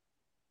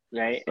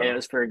 right? And it So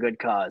was for a good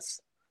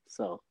cause.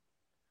 So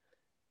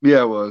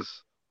yeah, it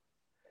was.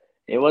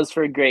 it was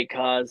for a great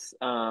cause.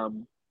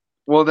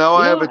 Well, now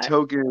You I know, have a I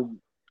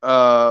token.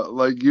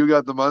 Like you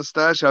got the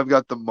mustache, I've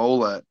got the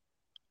mullet.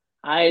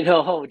 I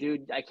know,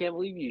 dude. I can't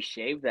believe you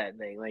shaved that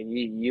thing. Like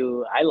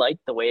I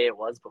liked the way it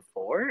was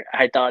before.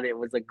 I thought it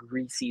was a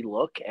greasy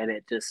look, and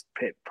it just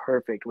fit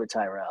perfect with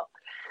Tyrell.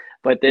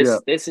 But Yeah.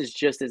 this is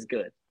just as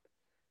good.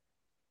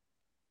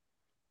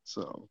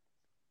 So,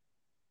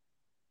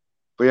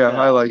 but yeah,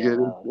 I Oh like it.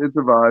 no, It's a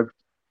vibe.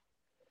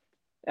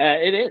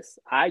 it is.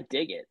 I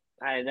dig it.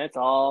 That's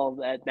all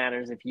that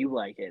matters. If you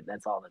like it,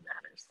 that's all that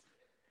matters.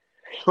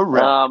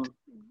 Correct. Um,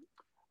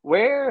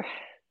 where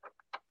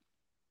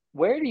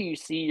where do you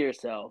see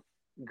yourself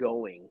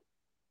going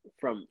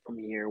from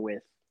here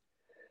with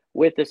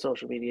the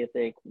social media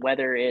thing?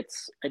 Whether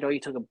it's, I know you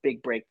took a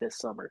big break this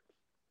summer.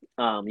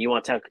 You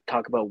want to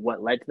talk about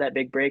what led to that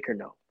big break or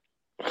no?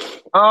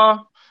 Uh,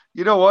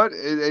 you know what?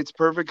 It's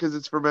perfect because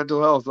it's for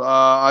mental health.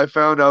 I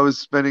found I was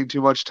spending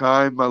too much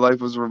time. My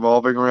life was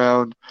revolving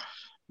around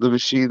the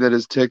machine that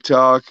is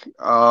TikTok.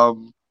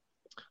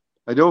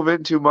 I dove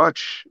in too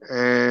much,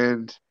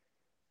 and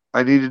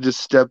I needed to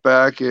step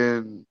back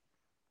and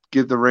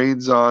get the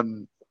reins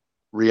on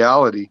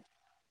reality.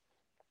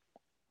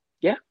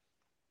 Yeah,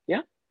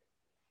 yeah,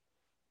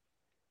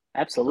 So,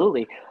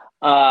 absolutely.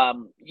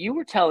 You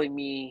were telling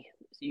me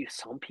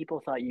some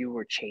people thought you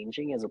were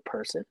changing as a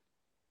person.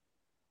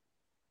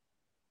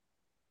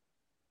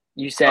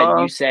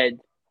 uh, You said,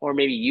 or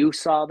maybe you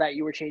saw that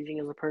you were changing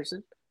as a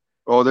person.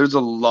 oh, there's a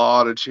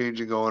lot of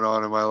changing going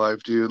on in my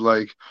life, dude.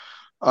 Like,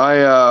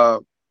 I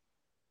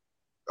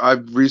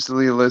I've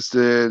recently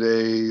enlisted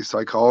a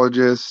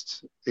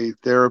psychologist, a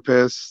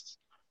therapist.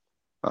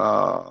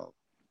 Uh,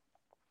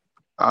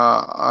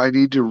 I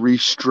need to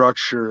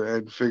restructure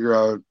and figure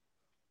out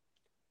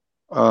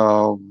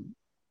um,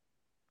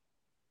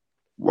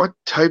 what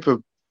type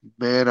of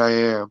man I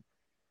am.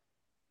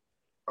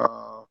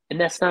 Uh, And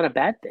that's not a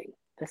bad thing.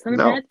 That's not a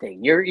no, bad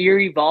thing. You're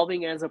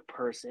evolving as a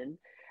person.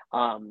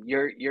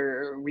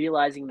 You're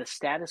realizing the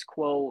status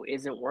quo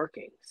isn't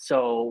working.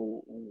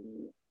 So,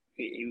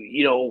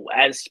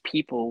 as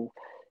people,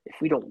 if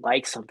we don't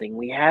like something,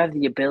 we have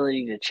the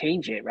ability to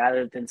change it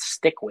rather than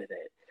stick with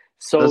it.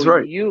 So that's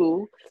right.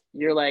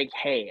 you're like,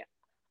 hey,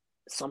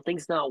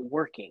 something's not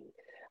working.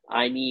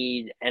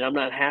 And I'm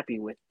not happy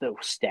with the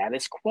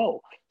status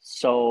quo.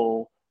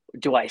 So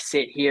do I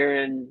sit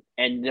here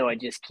and do I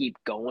just keep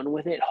going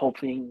with it,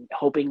 hoping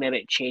that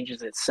it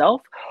changes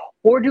itself,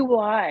 or do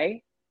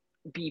I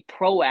be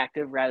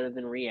proactive rather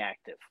than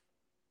reactive?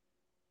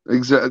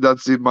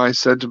 My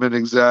sentiment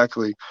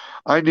exactly.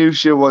 I knew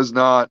shit was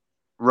not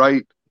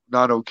right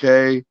not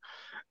okay,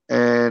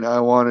 and I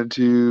wanted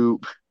to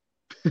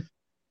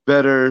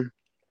better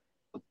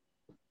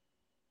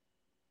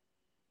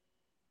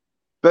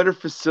better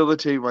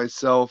facilitate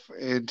myself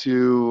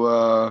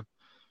into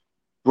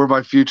where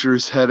my future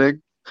is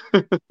heading.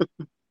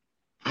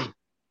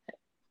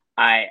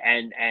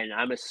 And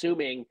I'm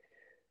assuming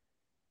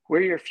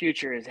where your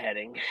future is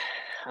heading.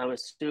 I'm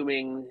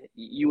assuming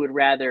you would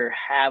rather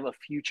have a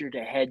future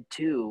to head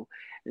to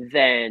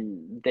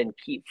than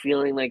keep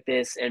feeling like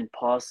this and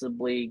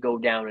possibly go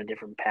down a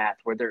different path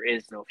where there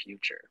is no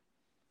future.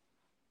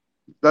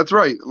 That's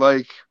right.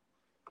 Like,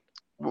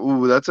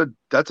 ooh, that's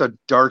a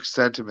dark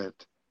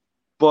sentiment,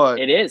 but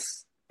It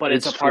is, but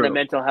it's it's a part of true.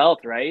 mental health,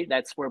 right?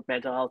 That's where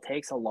mental health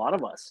takes a lot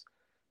of us,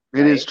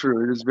 It is right?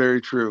 true. It is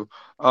very true.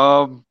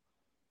 Um,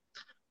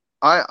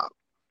 I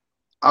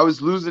I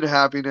was losing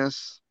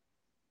happiness.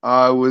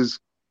 I was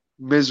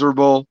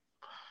miserable.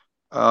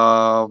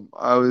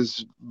 I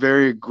was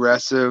very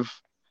aggressive.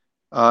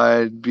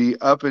 I'd be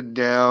up and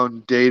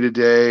down day to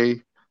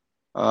day.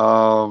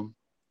 Um,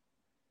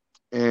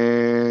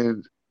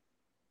 and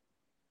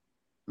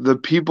the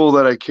people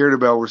that I cared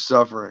about were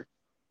suffering.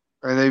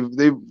 And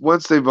they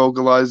once they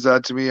vocalized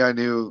that to me, I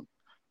knew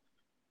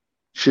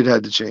shit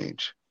had to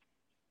change.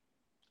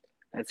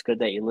 That's good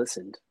that you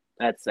listened.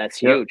 That's Yep.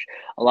 huge.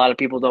 A lot of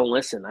people don't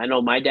listen. I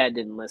know my dad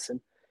didn't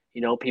listen.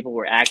 You know, people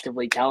were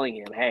actively telling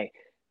him, "Hey,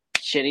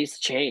 shit needs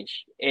to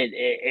change."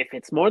 If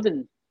it's more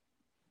than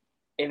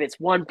if it's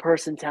one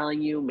person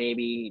telling you,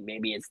 maybe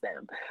it's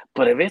them.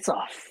 But if it's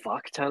a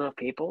fuck ton of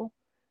people,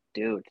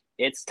 dude,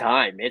 it's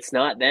time. It's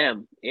not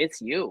them.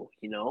 It's you.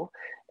 You know,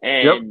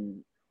 Yep.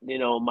 and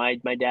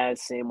my dad is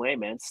the same way,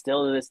 man.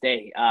 Still to this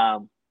day,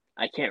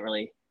 I can't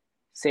really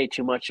say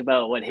too much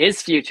about what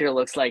his future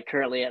looks like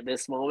currently at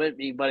this moment,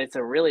 but it's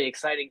a really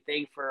exciting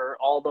thing for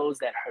all those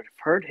that have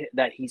hurt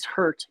that he's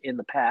hurt in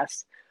the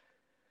past.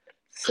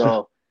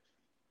 So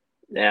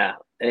yeah,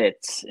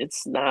 it's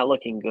not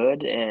looking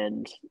good,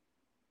 and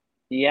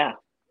yeah,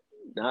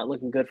 not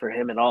looking good for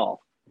him at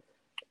all.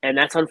 And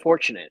that's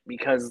unfortunate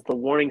because the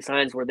warning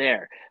signs were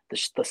there.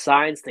 The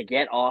signs to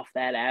get off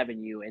that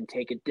avenue and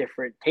take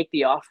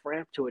the off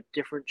ramp to a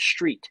different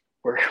street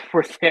were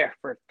there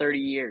for 30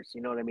 years.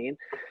 You know what I mean?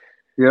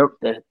 Yep.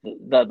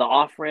 The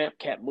off ramp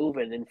kept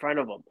moving in front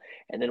of him,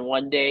 and then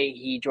one day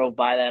he drove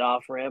by that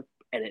off ramp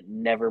and it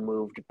never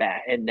moved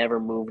back. It never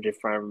moved in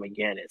front of him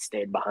again. It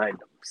stayed behind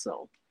him.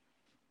 So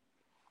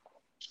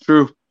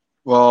True.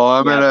 Well,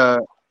 yeah,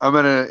 I'm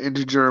at an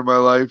integer in my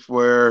life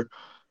where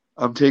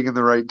I'm taking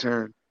the right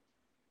turn.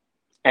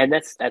 and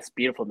that's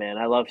beautiful, man.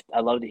 I love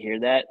to hear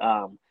that.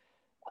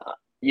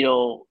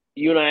 You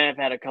and I have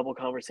had a couple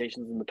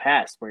conversations in the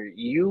past where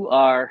you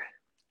are,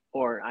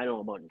 or I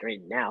don't know about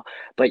right now,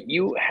 but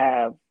you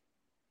have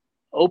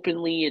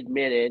openly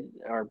admitted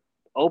or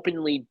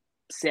openly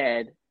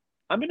said,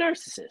 "I'm a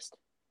narcissist.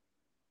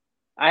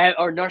 I have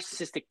or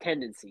narcissistic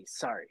tendencies."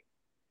 Sorry.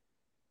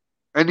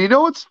 And you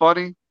know what's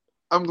funny?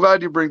 I'm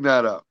glad you bring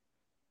that up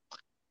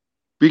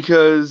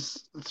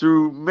because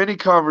through many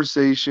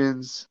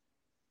conversations,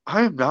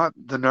 I am not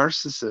the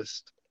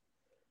narcissist.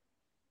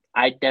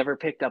 I never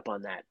picked up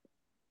on that.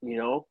 You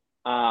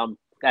know,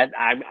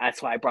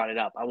 that's why I brought it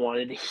up. I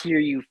wanted to hear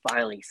you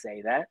finally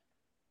say that.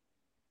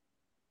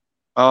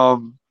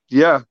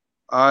 Yeah,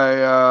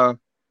 I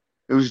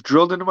it was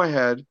drilled into my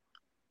head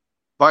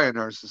by a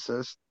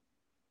narcissist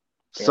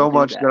They'll so do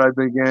much that that. I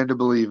began to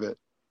believe it.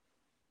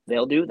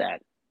 They'll do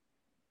that.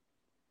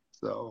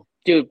 So,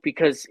 Dude,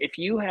 because if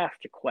you have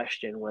to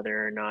question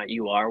whether or not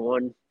you are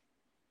one,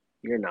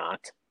 you're not.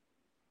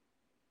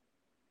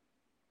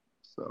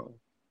 so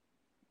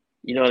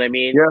You know what I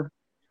mean? yeah,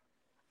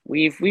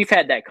 We've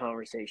had that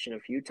conversation a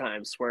few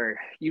times where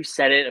you've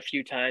said it a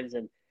few times,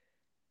 and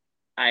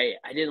I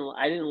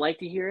didn't like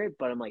to hear it,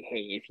 but I'm like, hey,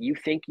 if you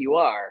think you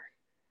are,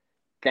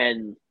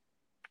 then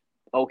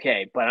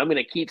okay. But I'm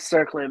gonna keep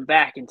circling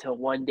back until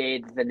one day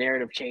the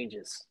narrative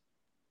changes.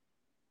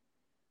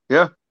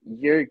 yeah,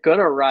 You're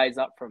gonna rise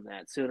up from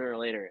that sooner or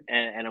later,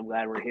 and I'm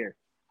glad we're here.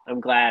 I'm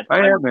glad. I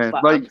am, man.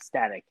 I'm Like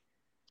ecstatic.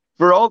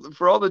 for all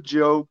the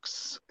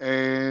jokes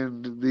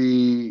and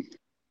the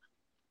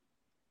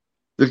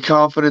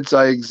confidence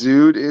I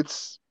exude,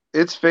 it's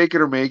fake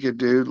it or make it,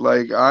 dude.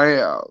 Like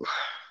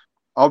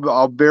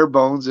I'll bare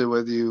bones it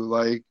with you.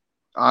 Like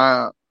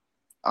I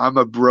I'm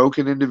a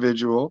broken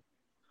individual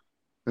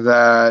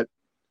that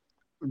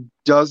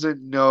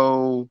doesn't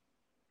know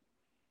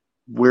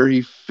where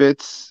he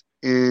fits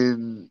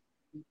in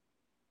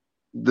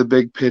the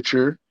big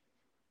picture,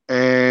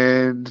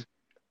 and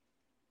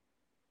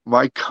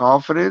my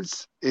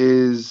confidence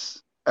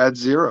is at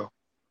zero.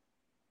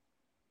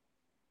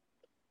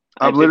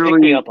 I'm I've been picking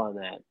literally up on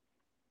that.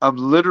 I'm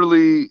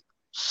literally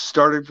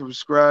starting from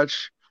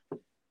scratch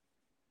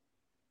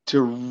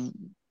to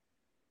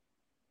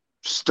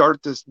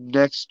start this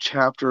next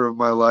chapter of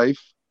my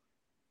life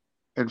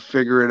and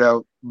figure it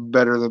out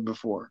better than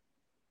before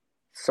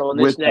So in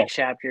with this help. next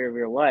chapter of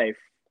your life,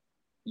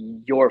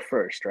 you're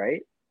first,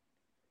 right?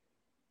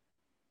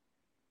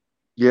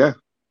 Yeah.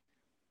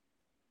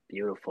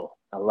 Beautiful.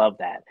 I love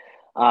that.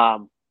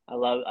 Um,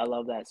 I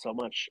love that so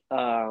much.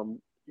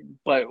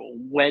 But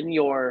when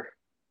you're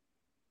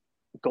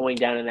going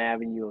down an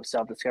avenue of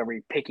self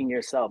discovery, picking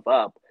yourself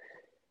up,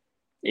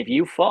 if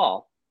you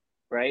fall,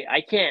 right?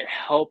 I can't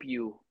help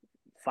you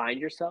find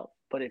yourself,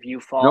 but if you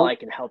fall, I Nope,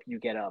 can help you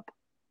get up.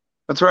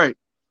 that's right.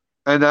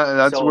 And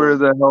that's where So,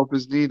 the help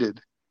is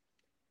needed.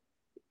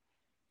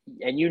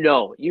 and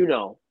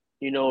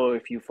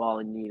if you fall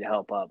and you need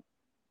help up,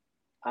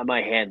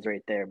 my hand's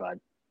right there, bud.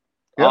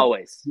 Yep.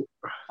 Always,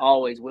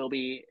 always will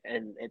be,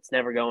 and it's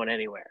never going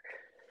anywhere.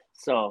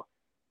 So,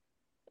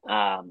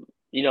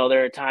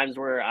 there are times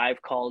where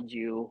I've called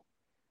you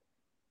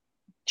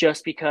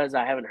just because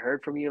I haven't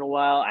heard from you in a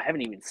while. I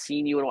haven't even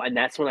seen you in a while, and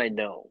that's when I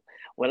know.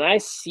 When I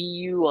see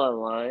you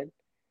online,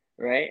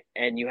 right,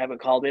 and you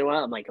haven't called me in a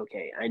while, I'm like,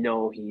 okay, I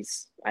know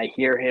I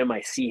hear him,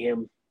 I see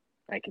him,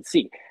 I can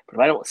see. But if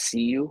I don't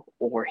see you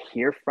or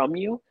hear from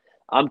you,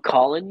 I'm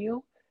calling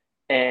you,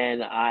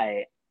 and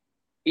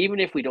even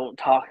if we don't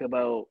talk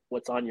about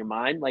what's on your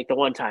mind, like the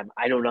one time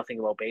I know nothing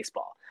about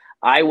baseball.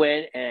 I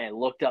went and I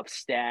looked up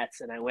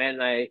stats and I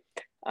went and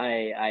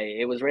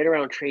it was right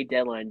around trade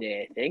deadline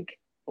day, I think,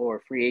 or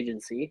free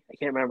agency. I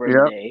can't remember the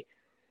Yep. day.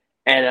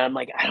 And I'm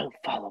like, I don't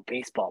follow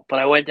baseball. But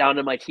I went down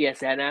to my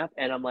TSN app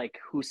and I'm like,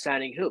 who's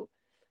signing who?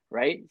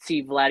 Right?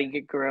 See,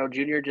 Vladimir Guerrero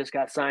Jr. just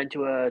got signed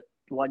to a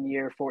 1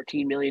 year,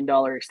 $14 million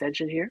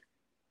extension here.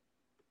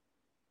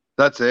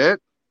 That's it.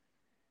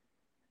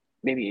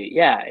 Maybe,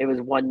 yeah, it was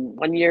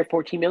one year,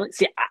 14 million.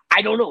 See,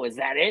 I don't know. Is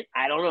that it?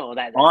 I don't know.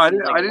 That Oh, that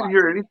seems like I a didn't lot to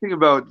hear me. anything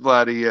about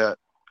Vladdy yet.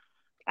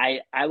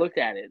 I looked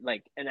at it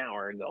like an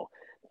hour ago,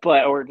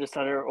 or just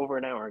over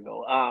an hour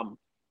ago.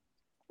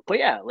 But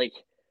yeah, like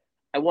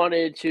I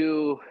wanted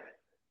to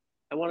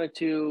I wanted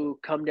to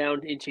come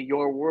down into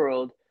your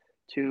world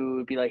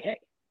to be like, hey,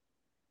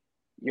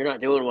 you're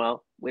not doing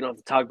well. We don't have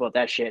to talk about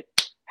that shit.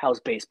 How's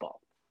baseball,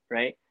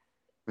 right?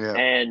 Yeah.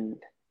 And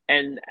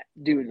and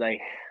dude,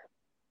 like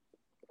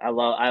I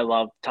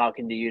love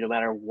talking to you no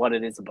matter what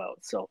it is about.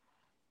 So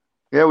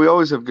Yeah, we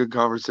always have good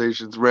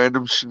conversations.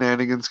 Random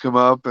shenanigans come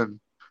up and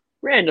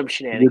random a good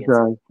shenanigans.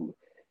 time.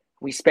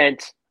 We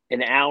spent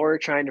an hour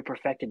trying to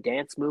perfect a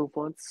dance move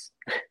once.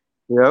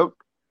 Yep.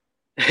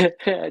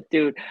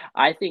 Dude,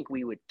 I think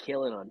we would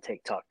kill it on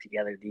TikTok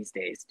together these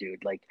days,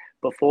 dude. Like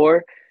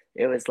before,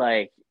 it was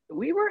like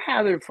we were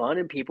having fun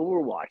and people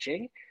were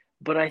watching,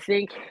 but I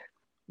think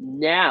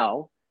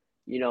now,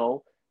 you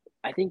know,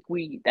 I think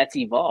we that's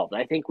evolved.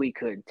 I think we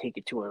could take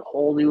it to a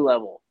whole new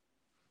level.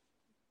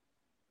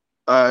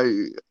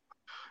 I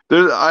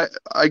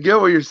I get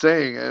what you're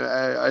saying, and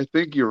I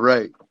think you're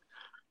right.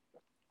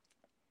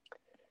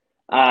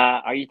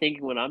 Are you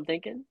thinking what I'm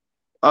thinking?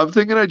 I'm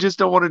thinking I just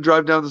don't want to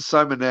drive down the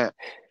Simonette.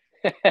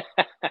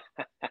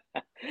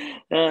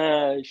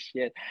 Oh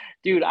shit,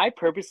 dude! I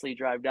purposely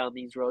drive down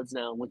these roads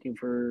now, looking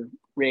for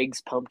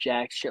rigs, pump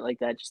jacks, shit like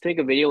that. Just to make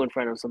a video in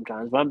front of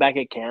sometimes. When I'm back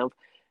at camp,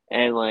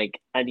 and like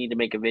I need to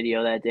make a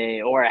video that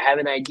day, or I have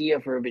an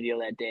idea for a video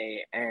that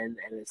day, and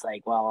it's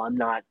like, well, I'm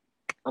not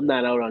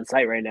out on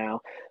site right now.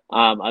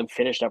 I'm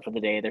finished up for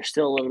the day. There's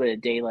still a little bit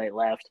of daylight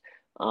left.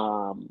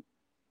 Um,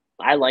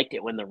 I liked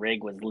it when the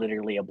rig was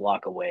literally a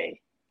block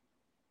away.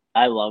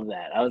 I love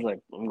that. I was like,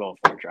 I'm going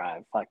for a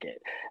drive. Fuck it.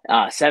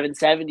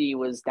 770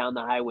 was down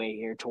the highway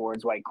here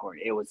towards Whitecourt.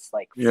 It was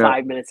like Yeah,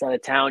 5 minutes out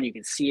of town. You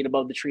can see it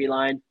above the tree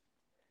line.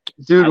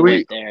 dude, I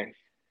went there.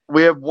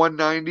 we have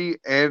 190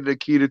 and a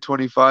key to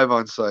 25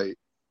 on site.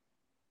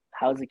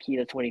 How's the key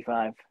to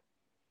 25?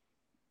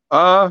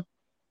 Uh,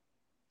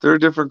 they're a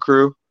different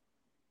crew.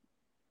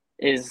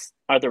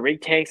 Are the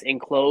rig tanks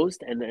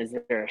enclosed and is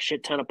there a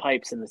shit ton of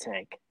pipes in the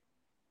tank?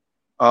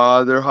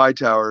 They're high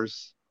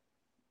towers,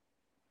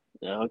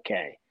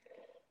 Okay.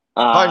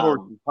 high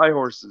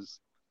horses,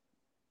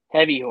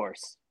 Heavy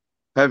horse.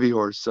 heavy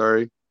horse.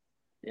 Sorry.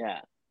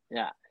 Yeah.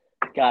 Yeah.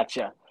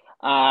 Gotcha.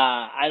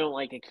 I don't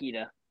like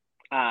Akita.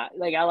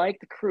 Like I like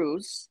the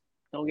cruise.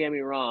 Don't get me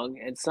wrong,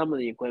 and some of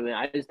the equipment.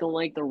 I just don't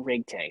like the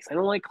rig tanks. I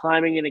don't like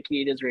climbing in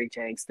Akita's rig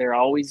tanks. They're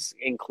always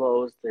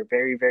enclosed. They're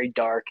very, very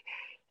dark,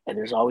 and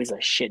there's always a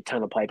shit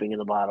ton of piping in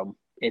the bottom.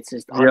 It's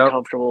just Yep.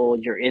 uncomfortable.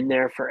 You're in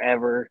there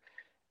forever,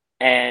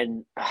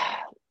 and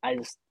I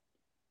just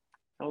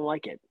I don't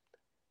like it.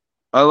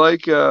 I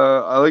like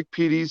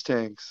PD's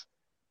tanks.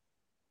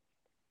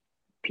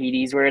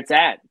 PD's where it's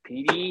at.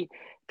 PD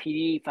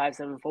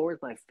 574 is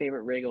my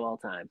favorite rig of all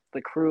time.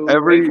 The crew, right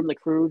Every from the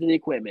crew to the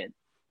equipment.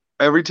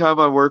 every time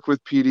I work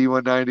with PD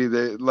 190,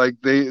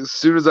 they as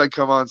soon as I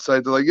come on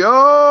site, they're like,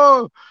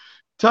 "Yo,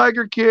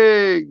 Tiger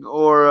King,"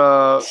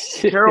 or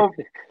Carol.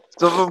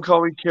 Some of them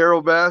call me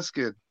Carol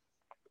Baskin.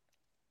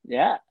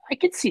 Yeah, I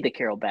could see the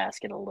Carol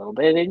Baskin a little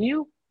bit in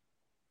you.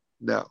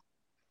 No,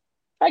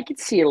 I could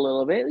see it a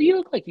little bit. You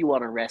look like you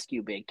want to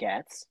rescue big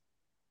cats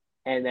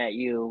and that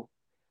you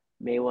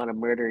may want to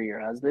murder your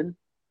husband.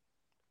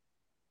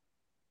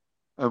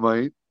 I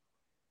might.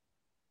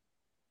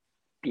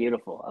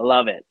 Beautiful. I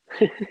love it.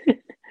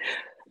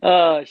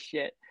 Oh,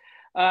 shit.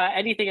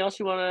 Anything else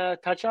you want to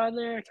touch on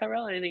there,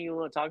 Tyrell? Anything you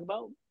want to talk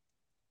about?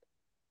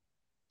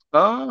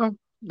 Uh,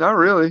 Not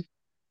really.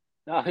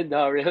 Oh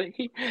no,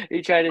 really?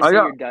 You trying to I say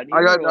got you're done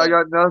I here got or I what?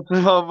 got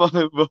nothing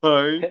on my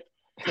mind.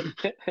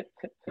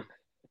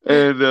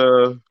 And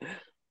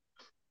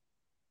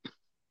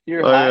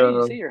You're I high?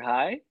 You say you're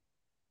high?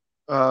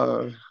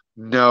 uh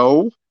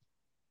no.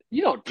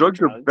 You don't do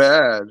Drugs are drugs.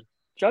 bad.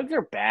 Drugs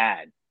are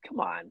bad. Come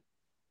on.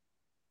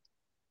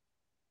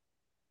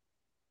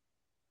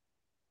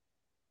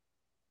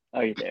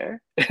 Are you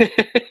there?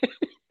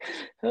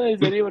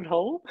 Is anyone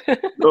home?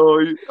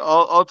 Oh,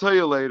 I'll tell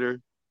you later.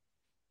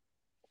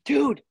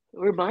 Dude, it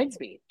reminds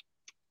me.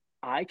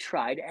 I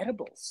tried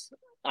edibles.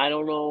 I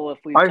don't know if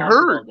we've I talked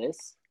heard. about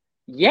this.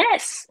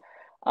 Yes.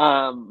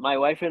 My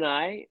wife and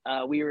I,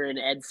 we were in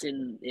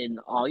Edson in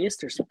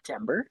August or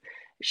September.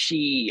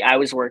 I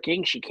was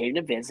working. She came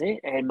to visit,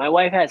 and my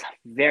wife has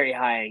very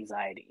high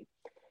anxiety.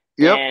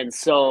 Yep. And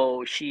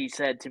so she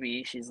said to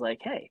me, she's like,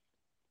 "Hey,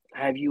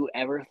 have you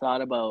ever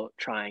thought about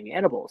trying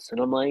edibles?" And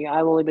I'm like,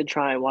 "I've only been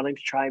wanting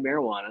to try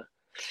marijuana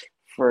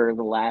for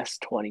the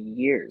last 20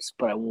 years,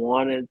 but I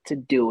wanted to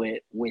do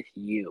it with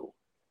you."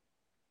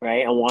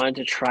 Right? I wanted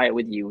to try it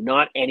with you,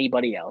 not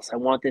anybody else. I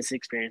want this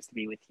experience to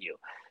be with you.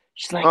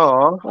 She's like,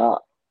 Oh,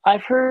 well,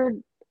 I've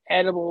heard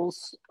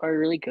edibles are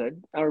really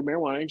good, or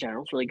marijuana in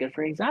general is really good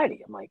for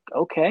anxiety. I'm like,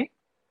 okay.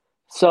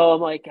 So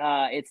I'm like,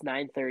 it's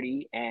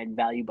 9:30 and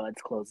Value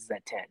Buds closes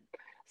at 10.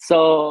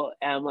 So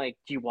I'm like,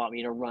 do you want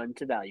me to run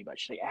to Value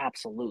Buds? She's like,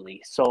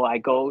 absolutely. So I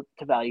go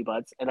to Value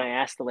Buds and I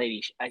asked the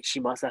lady. She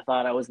must have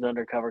thought I was an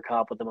undercover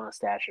cop with a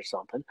mustache or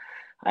something.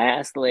 I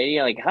asked the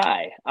lady, like,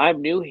 hi,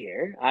 I'm new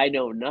here. I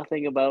know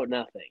nothing about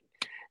nothing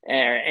or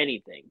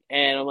anything,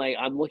 and I'm like,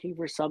 I'm looking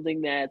for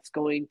something that's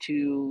going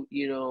to,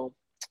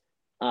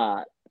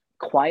 uh,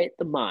 quiet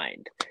the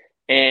mind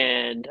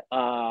and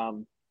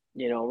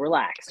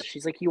relax.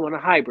 She's like, you want a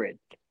hybrid,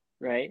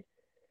 right?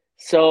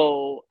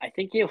 So I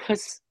think it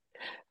was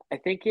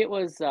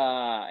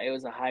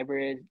a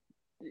hybrid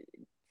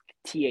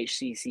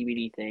THC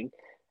CBD thing.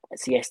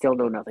 See, I still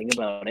know nothing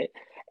about it.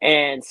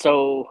 And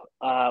so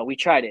we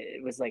tried it.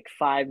 It was like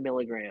 5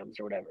 milligrams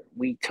or whatever.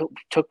 We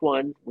took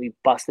one, we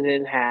busted it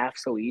in half,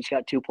 so we each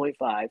got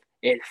 2.5.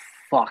 It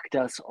fucked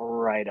us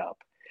right up,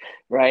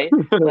 right?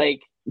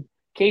 Like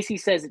Casey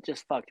says it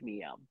just fucked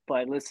me up.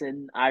 But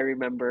listen, I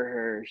remember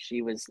her.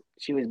 She was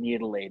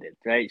mutilated,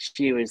 right?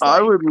 She was I like,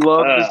 would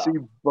love to see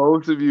ugh.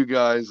 both of you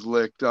guys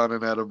licked on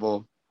an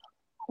edible.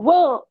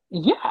 Well,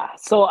 yeah.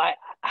 So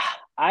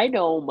I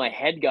know my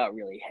head got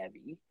really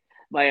heavy.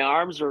 My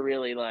arms were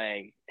really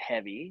like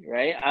heavy,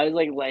 right? I was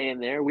like laying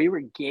there. We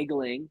were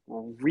giggling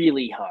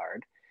really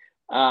hard.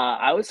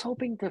 I was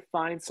hoping to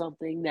find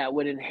something that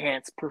would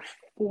enhance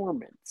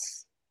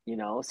performance,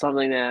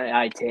 something that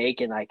I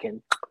take and I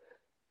can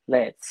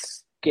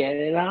let's get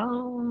it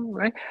on,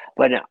 right?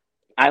 But no,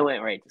 I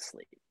went right to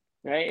sleep.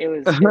 Right? It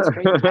was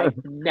crazy. I've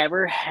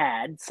never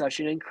had such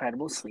an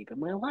incredible sleep in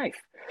my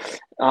life.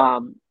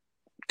 Um,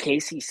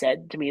 Casey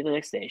said to me the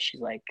next day,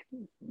 she's like,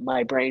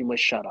 my brain was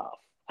shut off.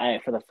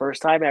 For the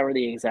first time ever,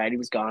 the anxiety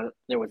was gone.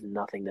 There was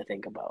nothing to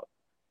think about.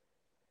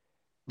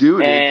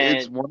 Dude,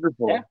 it's And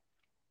yeah, wonderful.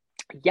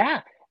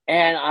 yeah.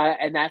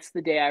 And that's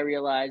the day I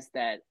realized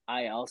that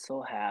I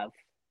also have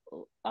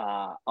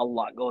a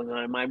lot going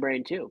on in my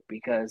brain too,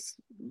 because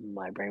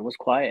my brain was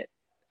quiet.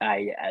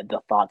 The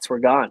thoughts were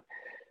gone.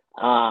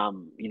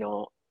 Um, you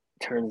know,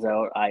 Turns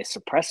out I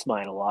suppress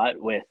mine a lot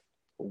with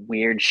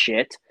weird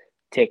shit,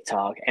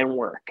 TikTok, and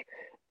work.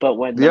 But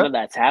when none Yep, of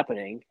that's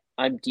happening,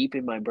 I'm deep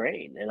in my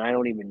brain and I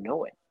don't even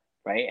know it.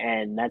 Right.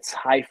 And that's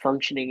high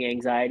functioning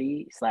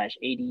anxiety slash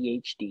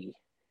ADHD.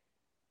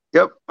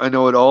 yep. I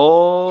know it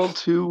all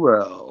too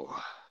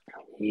well.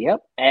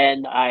 Yep.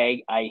 And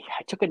I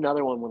took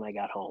another one when I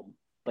got home.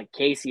 But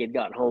Casey had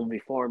gotten home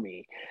before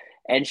me.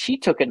 And she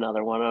took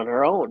another one on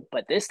her own.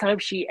 But this time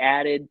she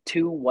added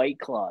 2 White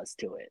Claws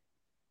to it.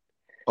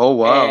 Oh,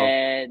 wow.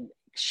 And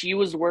she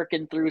was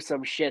working through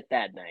some shit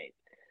that night,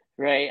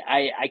 right?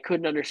 I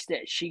couldn't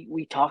understand.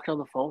 We talked on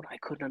the phone. I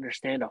couldn't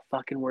understand a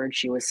fucking word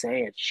she was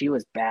saying. She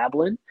was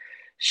babbling.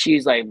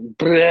 She's like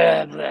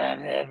blah, blah,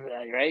 blah,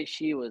 blah, right?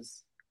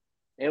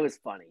 It was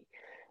funny.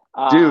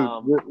 Dude,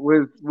 Um,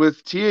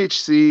 with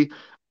THC,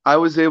 I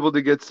was able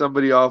to get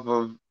somebody off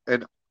of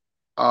an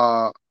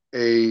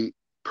a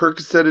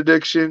Percocet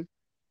addiction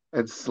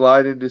and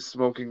slide into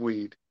smoking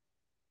weed.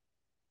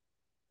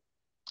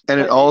 And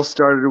it but all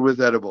started with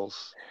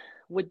edibles.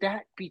 would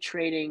that be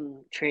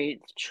trading?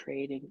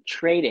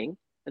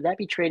 Would that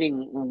be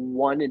trading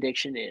one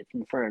addiction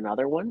for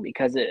another one?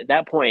 Because at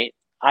that point,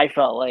 I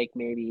felt like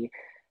maybe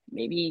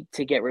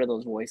to get rid of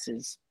those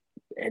voices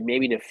and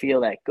maybe to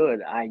feel that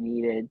good, I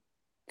needed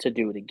to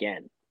do it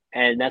again.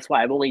 And that's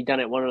why I've only done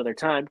it one other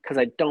time because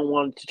I don't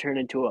want it to turn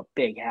into a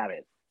big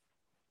habit.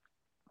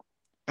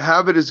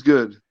 Habit is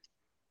good.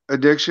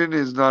 Addiction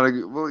is not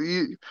a well,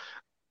 you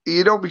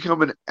don't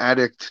become an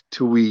addict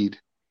to weed.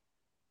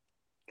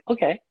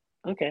 Okay,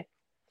 okay,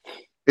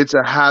 It's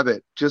a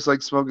habit, just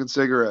like smoking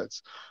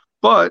cigarettes.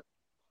 But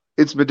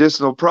its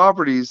medicinal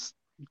properties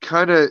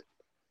kind of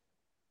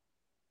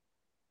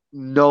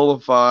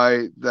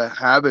nullify the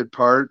habit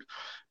part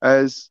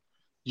as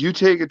you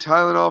take a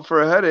Tylenol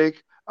for a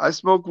headache, I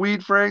smoke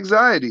weed for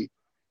anxiety.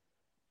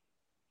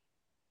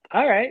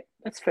 All right,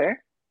 that's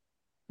fair.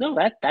 No,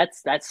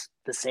 that's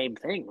the same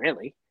thing,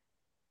 really.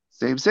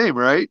 Same,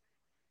 right?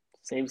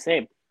 Same,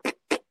 same,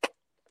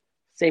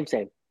 same,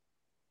 same,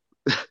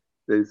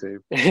 Same.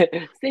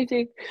 same,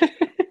 same.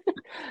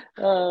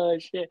 Oh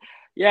shit.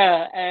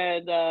 Yeah,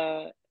 and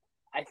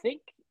I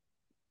think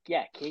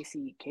yeah,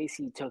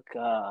 Casey took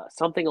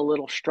something a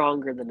little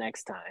stronger the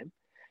next time.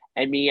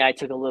 And me, I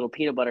took a little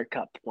peanut butter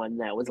cup one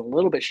that was a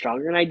little bit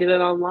stronger, and I did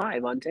it on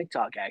live on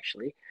TikTok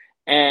actually.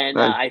 And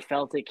Nice. I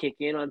felt it kick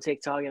in on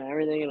TikTok and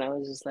everything, and I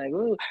was just like,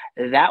 "Ooh,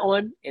 that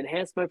one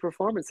enhanced my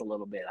performance a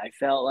little bit." I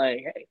felt like,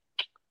 "Hey,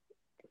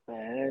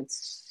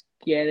 let's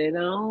get it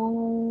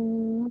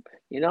on,"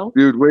 you know.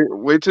 Dude,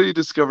 wait till you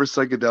discover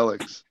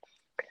psychedelics.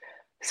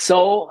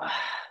 So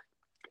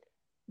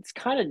it's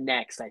kind of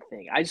next. I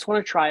think I just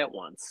want to try it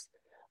once.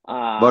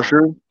 Um,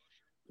 Mushroom?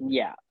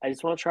 Yeah, I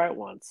just want to try it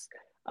once.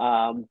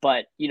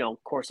 But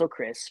Corso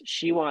Chris,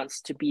 she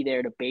wants to be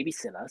there to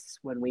babysit us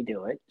when we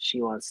do it.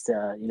 She wants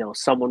to,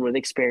 someone with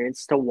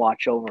experience to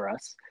watch over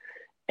us.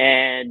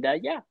 And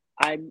yeah,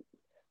 I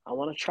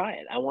want to try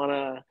it. I want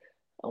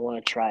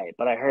to try it.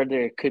 But I heard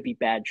there could be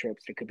bad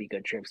trips, there could be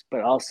good trips.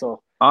 But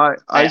also, I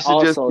I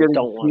suggest also getting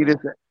don't want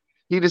to.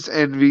 penis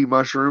envy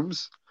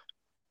mushrooms.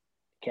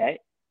 Okay.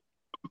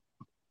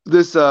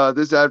 This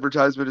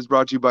advertisement is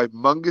brought to you by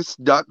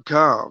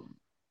Mungus.com.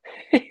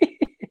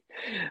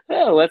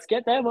 Well, let's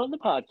get them on the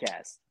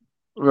podcast.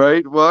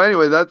 Right? Well,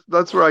 anyway,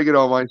 that's where I get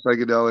all my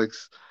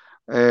psychedelics.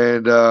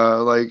 And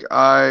like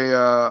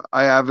I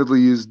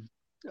avidly use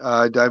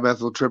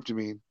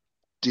dimethyltryptamine,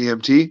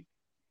 DMT.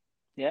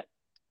 Yeah.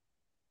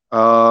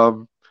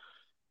 Um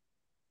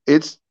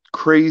it's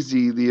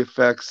crazy the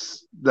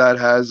effects that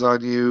has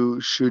on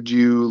you should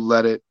you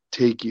let it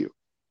take you.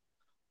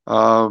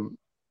 Um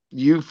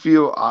you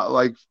feel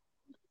like,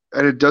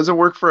 and it doesn't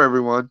work for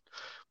everyone,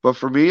 but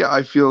for me,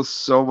 I feel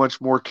so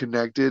much more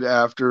connected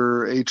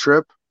after a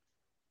trip.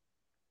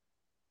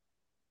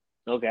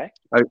 Okay.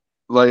 I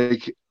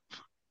like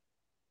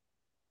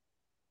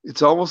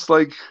it's almost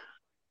like,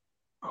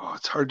 oh,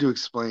 it's hard to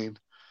explain.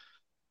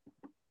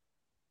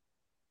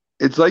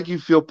 It's like you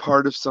feel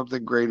part of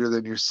something greater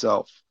than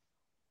yourself.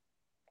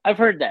 I've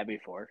heard that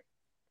before.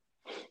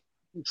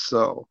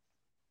 So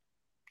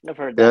I've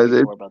heard that yeah,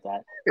 before about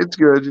that. it's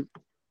good.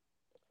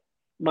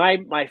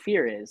 My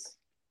fear is,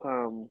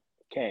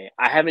 okay,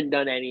 I haven't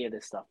done any of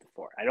this stuff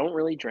before. I don't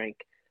really drink.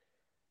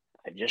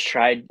 I've just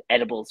tried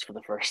edibles for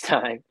the first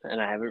time,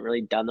 and I haven't really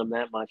done them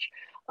that much.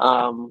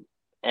 Um,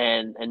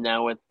 and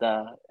now with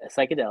the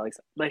psychedelics,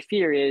 my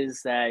fear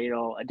is that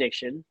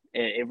addiction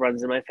it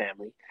runs in my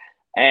family,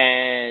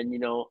 and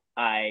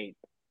I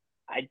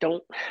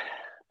don't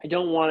I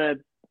don't want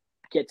to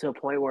get to a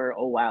point where,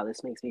 oh wow,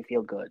 this makes me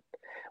feel good.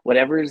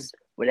 Whatever's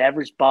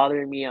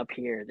bothering me up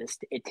here, this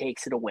it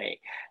takes it away,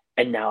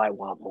 and now I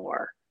want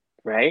more.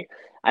 Right?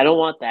 I don't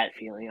want that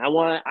feeling. I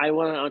want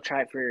to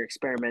try it for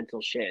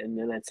experimental shit, and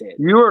then that's it.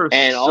 You are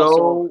And also,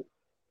 so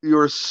you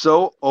are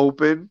so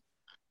open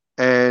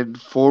and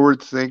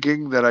forward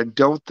thinking that I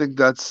don't think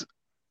that's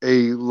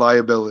a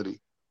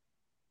liability.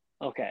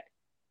 okay,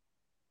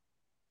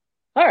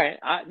 all right.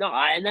 No,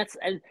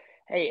 and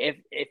hey,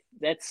 if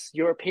that's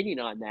your opinion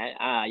on that,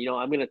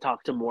 I'm gonna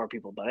talk to more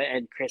people about it.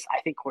 And Chris,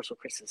 I think Corso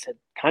Chris has said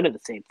kind of the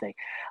same thing.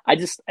 I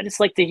just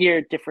like to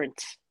hear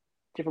different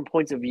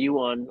points of view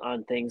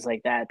on things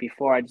like that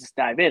before I just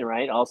dive in.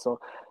 Right. Also,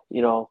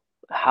 you know,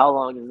 how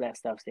long does that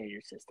stuff stay in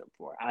your system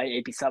for?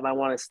 It'd be something I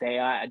want to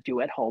I do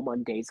at home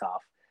on days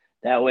off.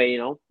 That way,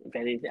 if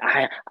anything,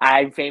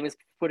 I'm famous for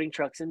putting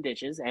trucks in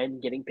ditches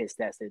and getting piss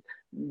tested.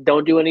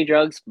 Don't do any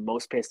drugs.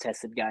 Most piss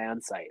tested guy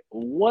on site.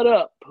 What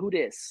up? Who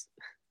dis?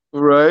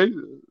 Right?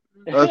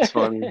 That's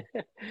funny.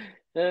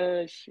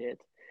 Oh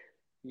shit.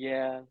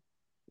 Yeah.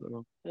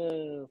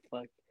 Oh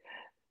fuck.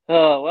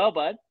 Oh well,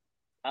 bud.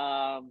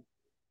 Um.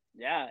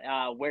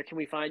 Yeah. Where can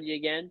we find you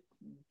again?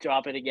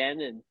 Drop it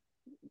again and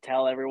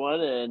tell everyone.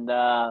 And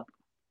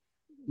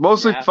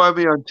Mostly yeah. find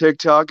me on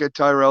TikTok at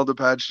Tyrell the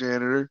Patch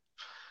Janitor.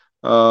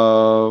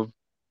 Uh,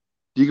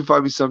 you can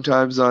find me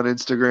sometimes on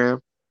Instagram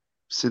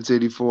since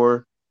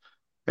 '84,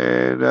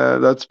 and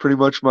that's pretty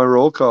much my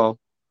roll call. Do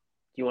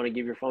you want to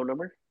give your phone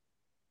number?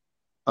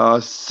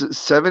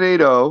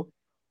 780.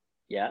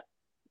 Yeah.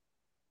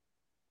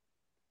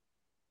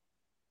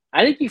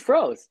 I think he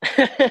froze.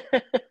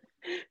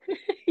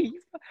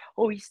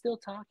 He's still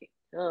talking.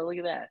 Oh, look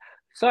at that.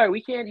 Sorry,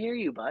 we can't hear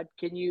you, bud.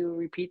 Can you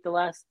repeat the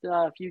last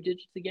few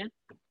digits again?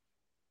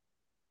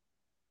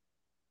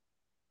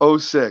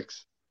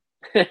 06.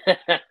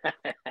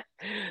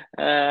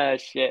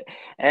 Shit.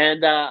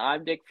 And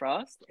I'm Dick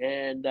Frost,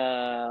 and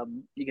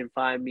you can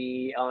find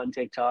me on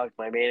TikTok.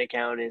 My main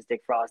account is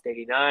Dick Frost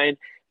 89.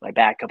 My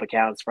backup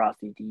account is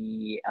Frosty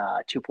D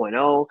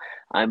 2.0.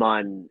 I'm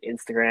on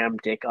Instagram,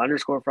 Dick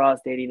underscore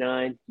Frost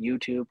 89,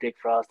 YouTube, Dick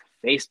Frost,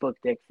 Facebook,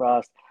 Dick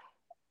Frost,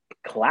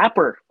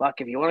 Clapper.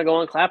 Fuck, if you want to go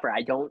on Clapper,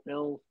 I don't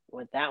know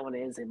what that one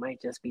is. It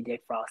might just be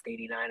Dick Frost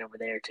 89 over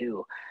there,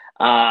 too.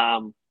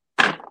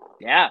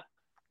 Yeah,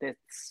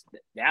 that's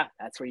yeah,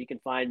 that's where you can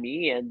find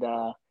me. And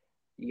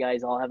you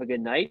guys all have a good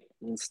night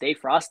and stay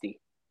frosty.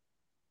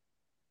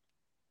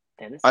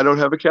 Dennis. I don't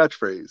have a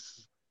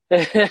catchphrase.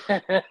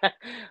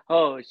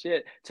 Oh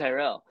shit,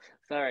 Tyrell.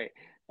 Sorry,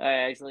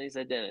 I accidentally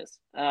said Dennis.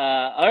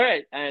 All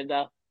right, and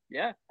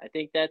yeah, I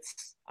think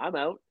I'm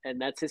out, and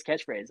that's his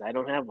catchphrase. I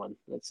don't have one.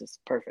 That's just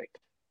perfect.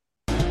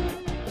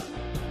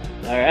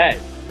 All right.